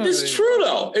 It's true,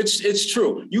 though. It's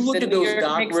true. You look at those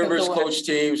Doc Rivers coach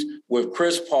teams with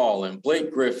Chris Paul and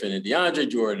Blake Griffin and DeAndre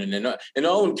Jordan and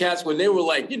all them cats when they were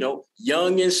like,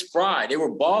 young and spry. They were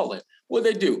balling. What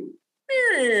they do?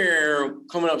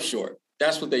 Coming up short.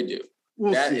 That's what they do.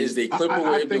 That is the Clipper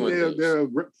way of doing things. They're a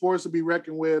force to be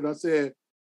reckoned with. I said,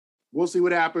 we'll see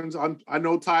what happens. I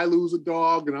know Ty Lue's a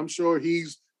dog, and I'm sure he'll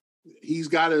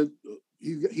have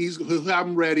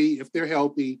them ready if they're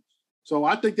healthy. So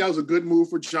I think that was a good move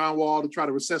for John Wall to try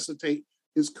to resuscitate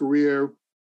his career.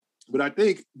 But I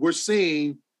think we're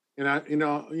seeing, and I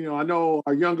know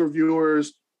our younger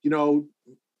viewers,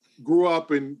 grew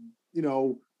up in,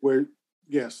 where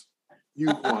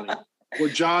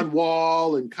John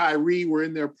Wall and Kyrie were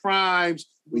in their primes.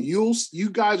 But you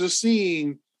guys are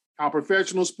seeing how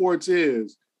professional sports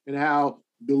is and how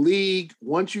the league,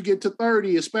 once you get to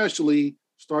 30 especially,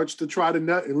 starts to try to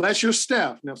nut, unless you're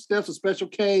Steph. Now, Steph's a special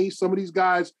case. Some of these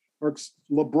guys are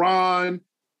LeBron,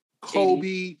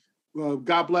 Kobe,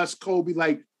 God bless Kobe,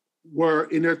 like were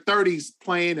in their 30s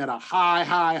playing at a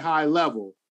high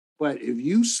level. But if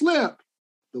you slip,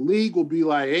 the league will be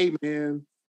like, hey, man,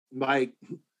 like,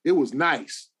 it was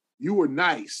nice. You were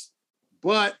nice.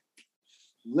 But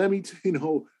let me,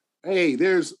 hey,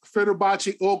 there's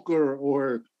Fenerbahce Okra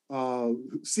or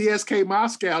CSK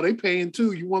Moscow. They paying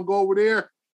too. You want to go over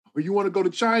there? Or you want to go to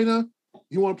China?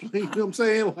 You want to play, you know what I'm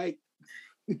saying? Like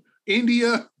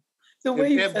India. The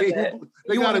way you said that.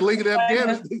 They got a league in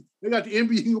Afghanistan. They got the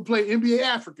NBA. You can play NBA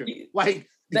Africa. Like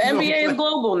the NBA is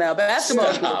global now.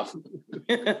 Basketball.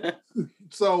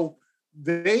 So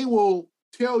they will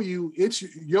tell you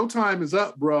your time is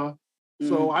up, bruh.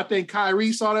 So I think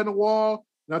Kyrie saw that on the wall.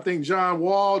 And I think John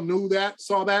Wall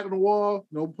saw that on the wall.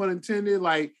 No pun intended.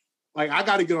 Like I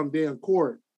got to get on the damn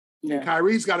court. Yeah. And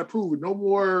Kyrie's got to prove it. No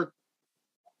more,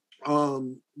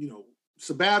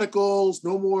 sabbaticals.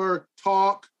 No more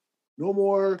talk. No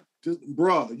more. Just,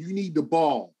 bruh, you need the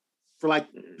ball for like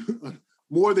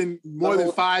more than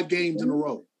 5 games in a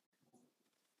row.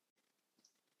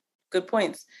 Good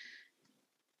points.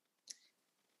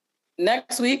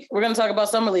 Next week, we're going to talk about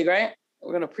Summer League, right?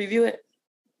 We're going to preview it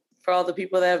for all the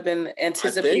people that have been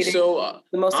anticipating. I think so.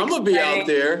 I'm going to be out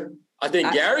there. I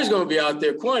think Gary's going to be out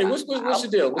there. Kwani, what's the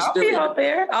deal? I'll be out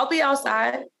there. I'll be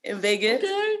outside in Vegas.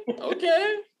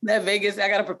 Okay. That Vegas, I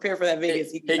got to prepare for that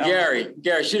Vegas heat. Hey, Gary,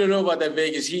 she don't know about that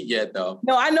Vegas heat yet, though.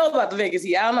 No, I know about the Vegas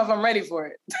heat. I don't know if I'm ready for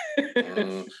it.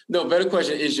 No, better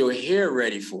question, is your hair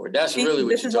ready for it? That's really what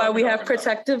this is why we have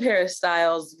protective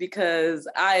hairstyles, because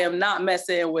I am not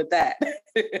messing with that.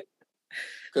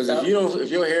 Because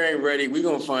if your hair ain't ready, we're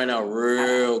gonna find out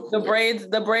real quick.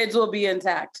 The braids will be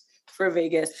intact for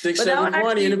Vegas.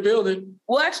 6-7-20 in the building.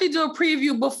 We'll actually do a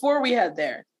preview before we head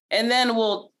there, and then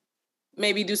we'll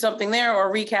maybe do something there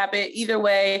or recap it. Either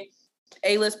way,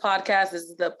 A-List Podcast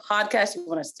is the podcast you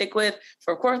want to stick with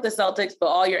for, of course, the Celtics, but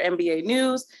all your NBA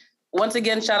news. Once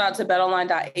again, shout out to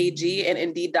betonline.ag and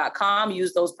indeed.com.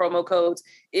 Use those promo codes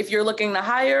if you're looking to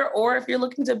hire or if you're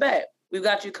looking to bet. We've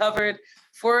got you covered.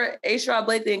 For A-Sherrod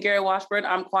Blakely and Gary Washburn,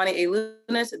 I'm Kwani A.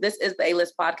 Lunis. This is the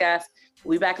A-List Podcast.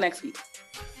 We'll be back next week.